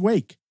in its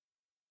wake.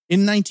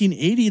 In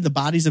 1980, the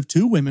bodies of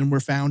 2 women were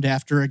found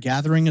after a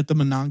gathering at the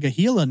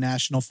Monongahela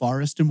National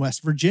Forest in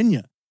West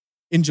Virginia.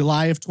 In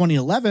July of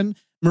 2011,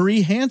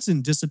 Marie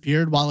Hansen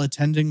disappeared while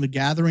attending the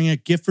gathering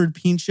at Gifford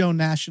Pinchot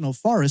National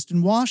Forest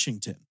in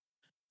Washington.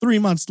 3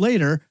 months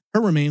later,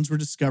 her remains were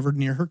discovered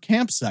near her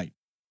campsite.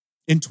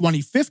 In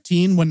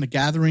 2015, when the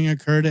gathering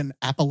occurred in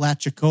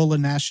Apalachicola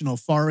National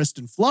Forest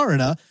in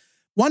Florida,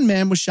 one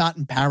man was shot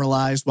and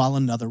paralyzed while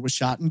another was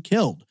shot and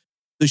killed.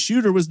 The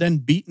shooter was then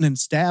beaten and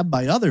stabbed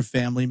by other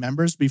family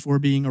members before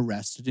being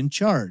arrested and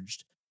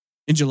charged.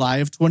 In July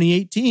of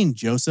 2018,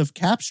 Joseph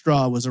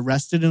Capstraw was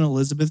arrested in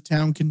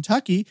Elizabethtown,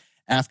 Kentucky,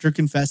 after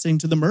confessing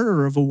to the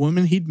murder of a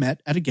woman he'd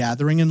met at a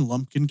gathering in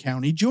Lumpkin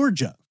County,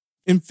 Georgia.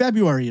 In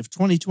February of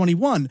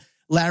 2021,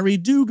 Larry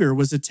Duger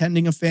was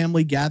attending a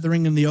family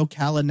gathering in the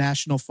Ocala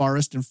National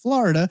Forest in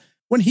Florida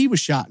when he was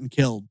shot and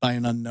killed by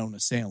an unknown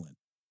assailant.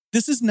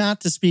 This is not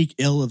to speak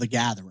ill of the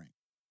gathering.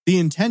 The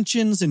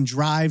intentions and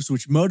drives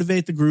which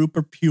motivate the group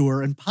are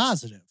pure and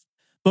positive.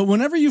 But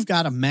whenever you've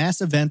got a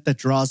mass event that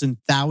draws in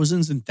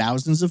thousands and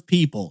thousands of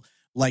people,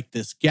 like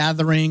this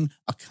gathering,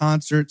 a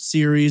concert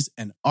series,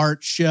 an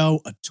art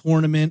show, a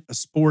tournament, a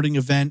sporting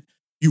event,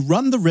 you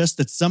run the risk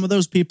that some of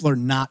those people are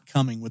not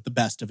coming with the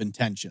best of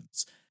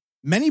intentions.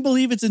 Many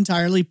believe it's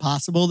entirely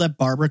possible that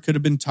Barbara could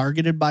have been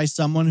targeted by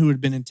someone who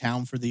had been in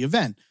town for the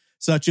event,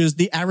 such as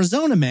the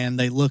Arizona man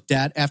they looked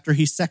at after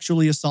he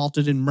sexually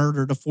assaulted and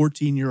murdered a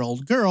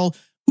 14-year-old girl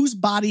whose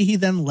body he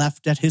then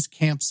left at his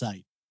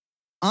campsite.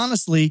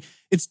 Honestly,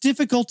 it's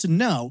difficult to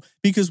know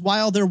because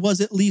while there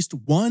was at least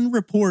one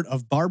report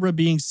of Barbara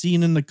being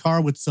seen in the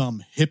car with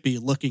some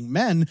hippie-looking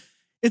men,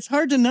 it's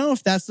hard to know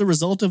if that's the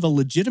result of a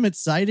legitimate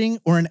sighting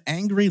or an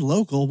angry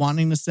local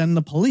wanting to send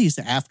the police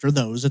after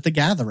those at the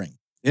gathering.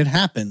 It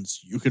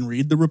happens. You can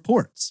read the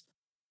reports.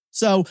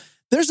 So,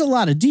 there's a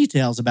lot of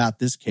details about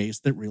this case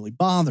that really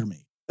bother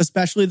me,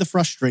 especially the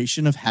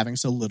frustration of having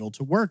so little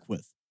to work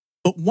with.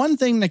 But one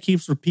thing that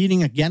keeps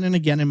repeating again and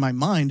again in my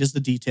mind is the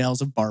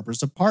details of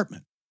Barbara's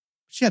apartment.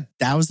 She had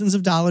thousands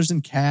of dollars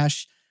in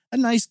cash, a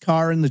nice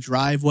car in the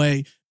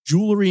driveway,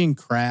 jewelry and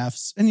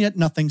crafts, and yet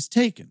nothing's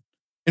taken.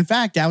 In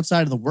fact,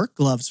 outside of the work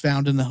gloves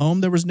found in the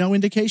home, there was no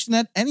indication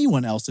that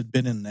anyone else had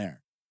been in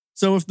there.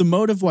 So if the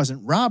motive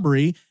wasn't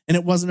robbery and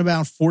it wasn't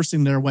about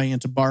forcing their way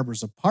into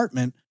Barbara's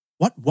apartment,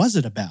 what was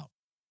it about?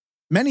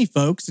 Many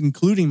folks,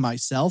 including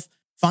myself,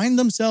 find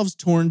themselves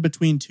torn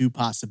between 2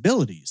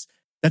 possibilities.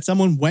 That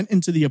someone went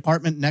into the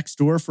apartment next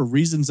door for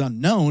reasons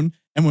unknown,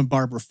 and when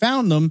Barbara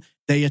found them,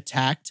 they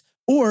attacked,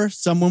 or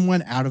someone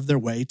went out of their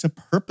way to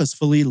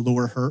purposefully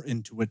lure her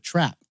into a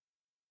trap.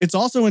 It's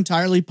also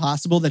entirely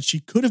possible that she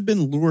could have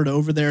been lured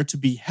over there to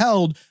be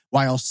held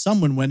while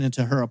someone went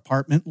into her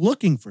apartment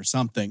looking for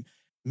something.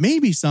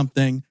 Maybe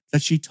something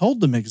that she told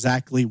them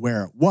exactly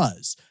where it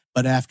was,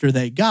 but after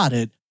they got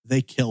it,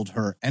 they killed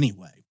her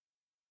anyway.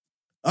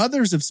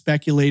 Others have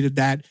speculated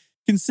that,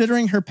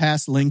 considering her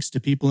past links to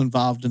people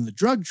involved in the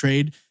drug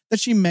trade, that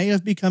she may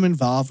have become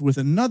involved with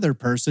another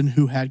person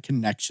who had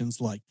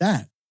connections like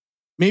that.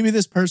 Maybe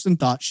this person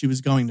thought she was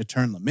going to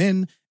turn them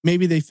in,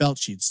 maybe they felt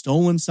she'd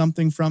stolen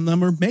something from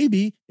them, or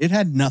maybe it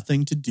had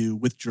nothing to do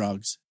with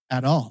drugs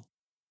at all.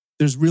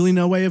 There's really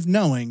no way of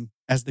knowing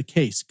as the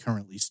case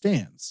currently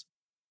stands.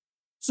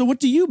 So what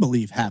do you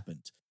believe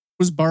happened?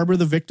 Was Barbara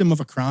the victim of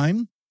a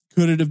crime?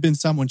 Could it have been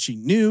someone she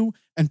knew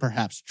and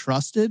perhaps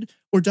trusted,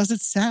 or does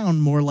it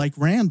sound more like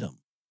random?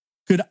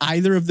 Could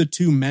either of the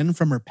 2 men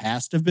from her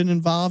past have been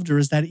involved, or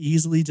is that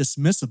easily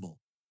dismissible?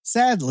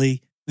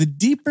 Sadly, the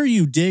deeper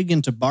you dig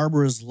into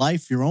Barbara's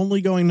life, you're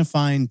only going to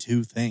find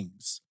 2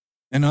 things: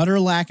 an utter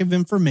lack of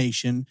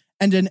information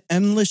and an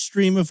endless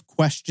stream of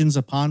questions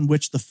upon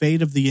which the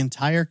fate of the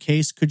entire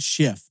case could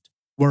shift,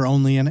 were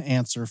only an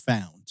answer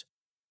found.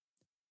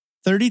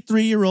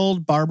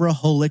 33-year-old Barbara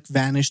Holik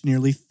vanished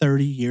nearly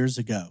 30 years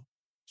ago.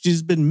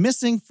 She's been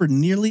missing for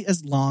nearly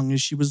as long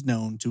as she was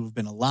known to have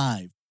been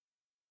alive.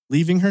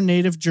 Leaving her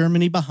native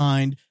Germany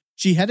behind,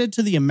 she headed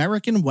to the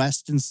American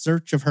West in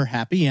search of her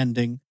happy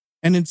ending,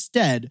 and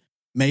instead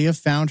may have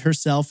found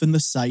herself in the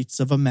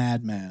sights of a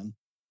madman.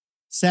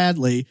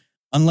 Sadly,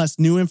 unless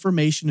new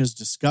information is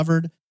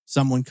discovered,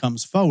 someone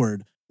comes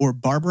forward, or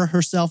Barbara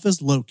herself is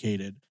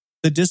located,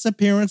 the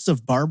disappearance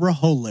of Barbara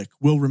Holik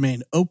will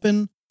remain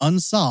open,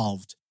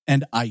 unsolved,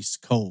 and ice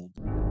cold.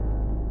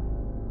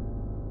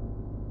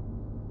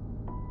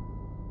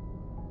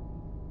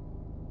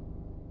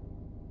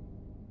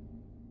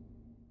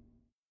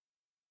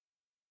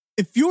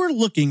 If you're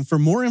looking for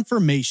more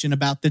information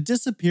about the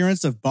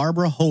disappearance of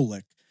Barbara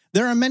Holik,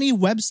 there are many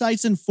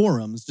websites and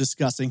forums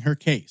discussing her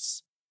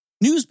case.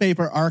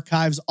 Newspaper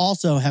archives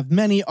also have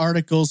many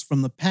articles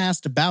from the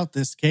past about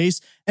this case,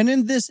 and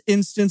in this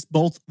instance,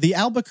 both the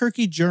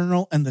Albuquerque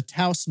Journal and the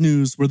Taos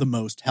News were the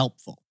most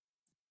helpful.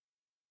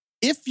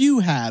 If you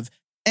have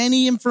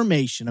any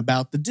information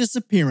about the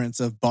disappearance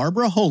of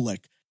Barbara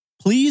Holik,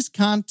 please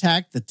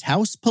contact the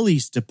Taos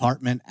Police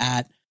Department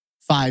at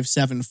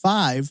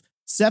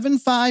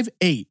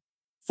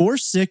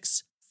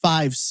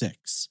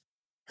 575-758-4656.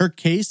 Her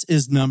case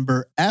is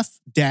number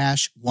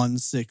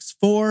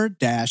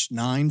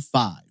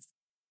F-164-95.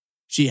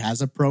 She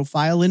has a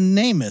profile in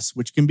NamUs,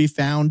 which can be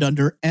found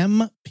under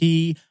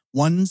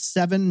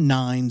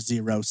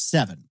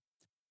MP17907.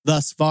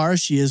 Thus far,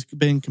 she has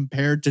been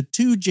compared to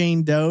 2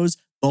 Jane Does,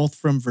 both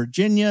from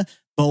Virginia,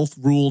 both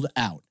ruled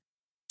out.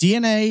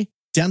 DNA,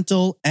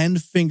 dental,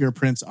 and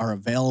fingerprints are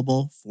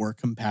available for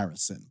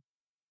comparison.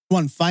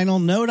 One final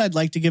note, I'd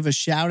like to give a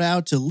shout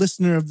out to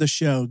listener of the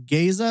show,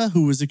 Geza,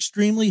 who was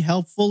extremely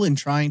helpful in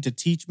trying to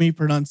teach me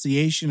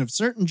pronunciation of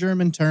certain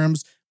German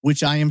terms,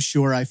 which I am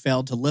sure I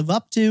failed to live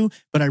up to,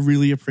 but I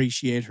really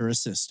appreciate her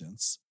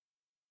assistance.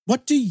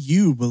 What do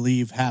you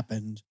believe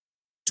happened?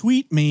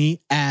 Tweet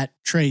me at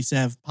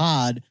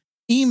TraceEvPod,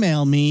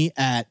 email me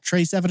at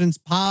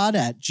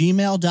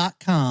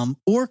traceevidencepod@gmail.com,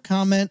 or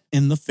comment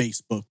in the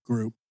Facebook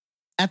group.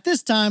 At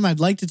this time, I'd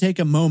like to take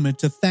a moment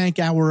to thank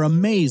our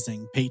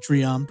amazing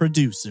Patreon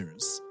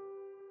producers: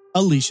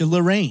 Alicia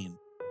Lorraine,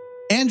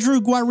 Andrew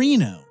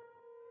Guarino,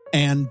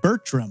 Ann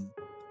Bertram,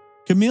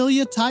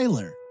 Camelia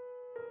Tyler,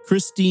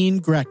 Christine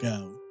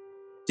Greco,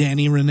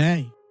 Danny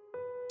Renee,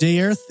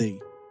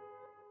 Daerthy,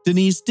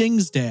 Denise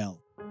Dingsdale,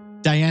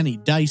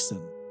 Diane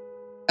Dyson,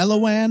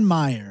 Eloanne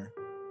Meyer,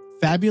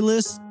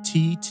 Fabulous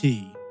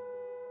TT,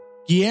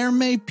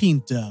 Guillermo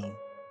Pinto,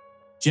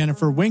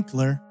 Jennifer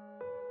Winkler,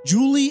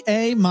 Julie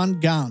A.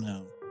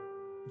 Mangano,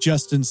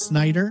 Justin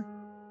Snyder,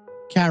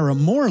 Kara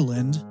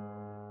Moreland,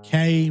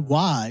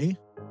 K.Y.,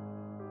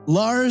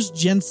 Lars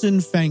Jensen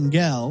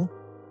Fangel,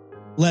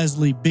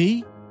 Leslie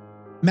B.,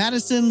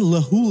 Madison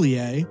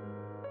Lahoulier,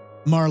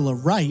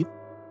 Marla Wright,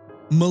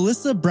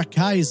 Melissa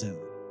Breckeisen,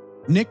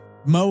 Nick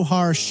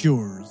Mohar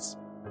Shores,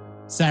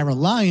 Sarah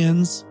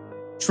Lyons,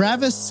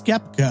 Travis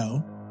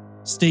Skepko,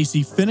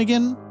 Stacy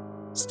Finnegan,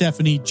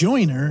 Stephanie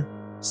Joyner,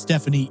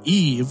 Stephanie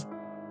Eve,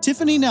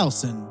 Tiffany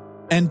Nelson,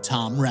 and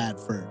Tom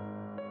Radford.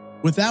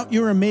 Without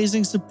your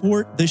amazing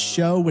support, this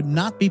show would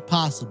not be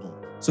possible,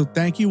 so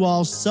thank you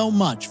all so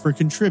much for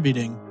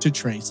contributing to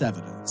Trace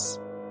Evidence.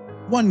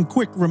 One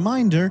quick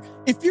reminder,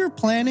 if you're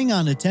planning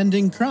on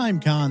attending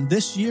CrimeCon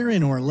this year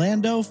in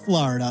Orlando,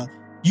 Florida,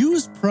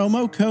 use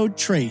promo code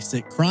TRACE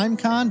at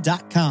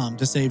crimecon.com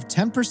to save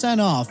 10%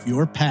 off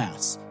your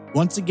pass.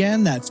 Once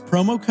again, that's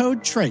promo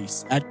code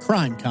TRACE at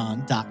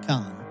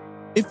crimecon.com.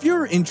 If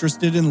you're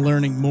interested in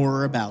learning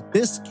more about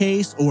this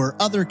case or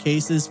other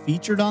cases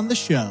featured on the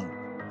show,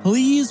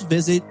 please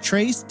visit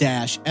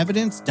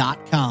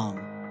trace-evidence.com.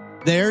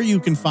 There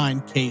you can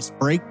find case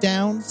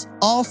breakdowns,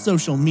 all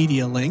social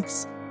media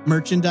links,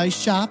 merchandise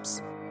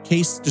shops,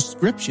 case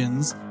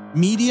descriptions,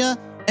 media,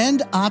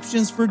 and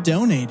options for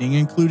donating,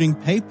 including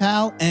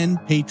PayPal and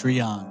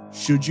Patreon,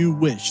 should you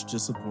wish to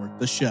support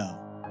the show.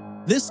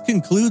 This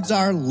concludes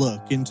our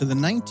look into the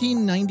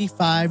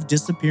 1995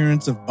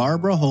 disappearance of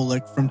Barbara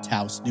Holik from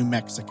Taos, New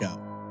Mexico.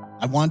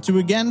 I want to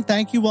again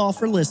thank you all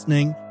for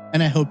listening,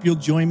 and I hope you'll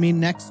join me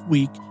next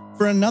week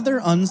for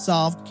another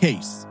unsolved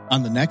case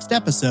on the next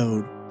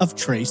episode of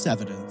Trace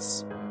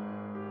Evidence.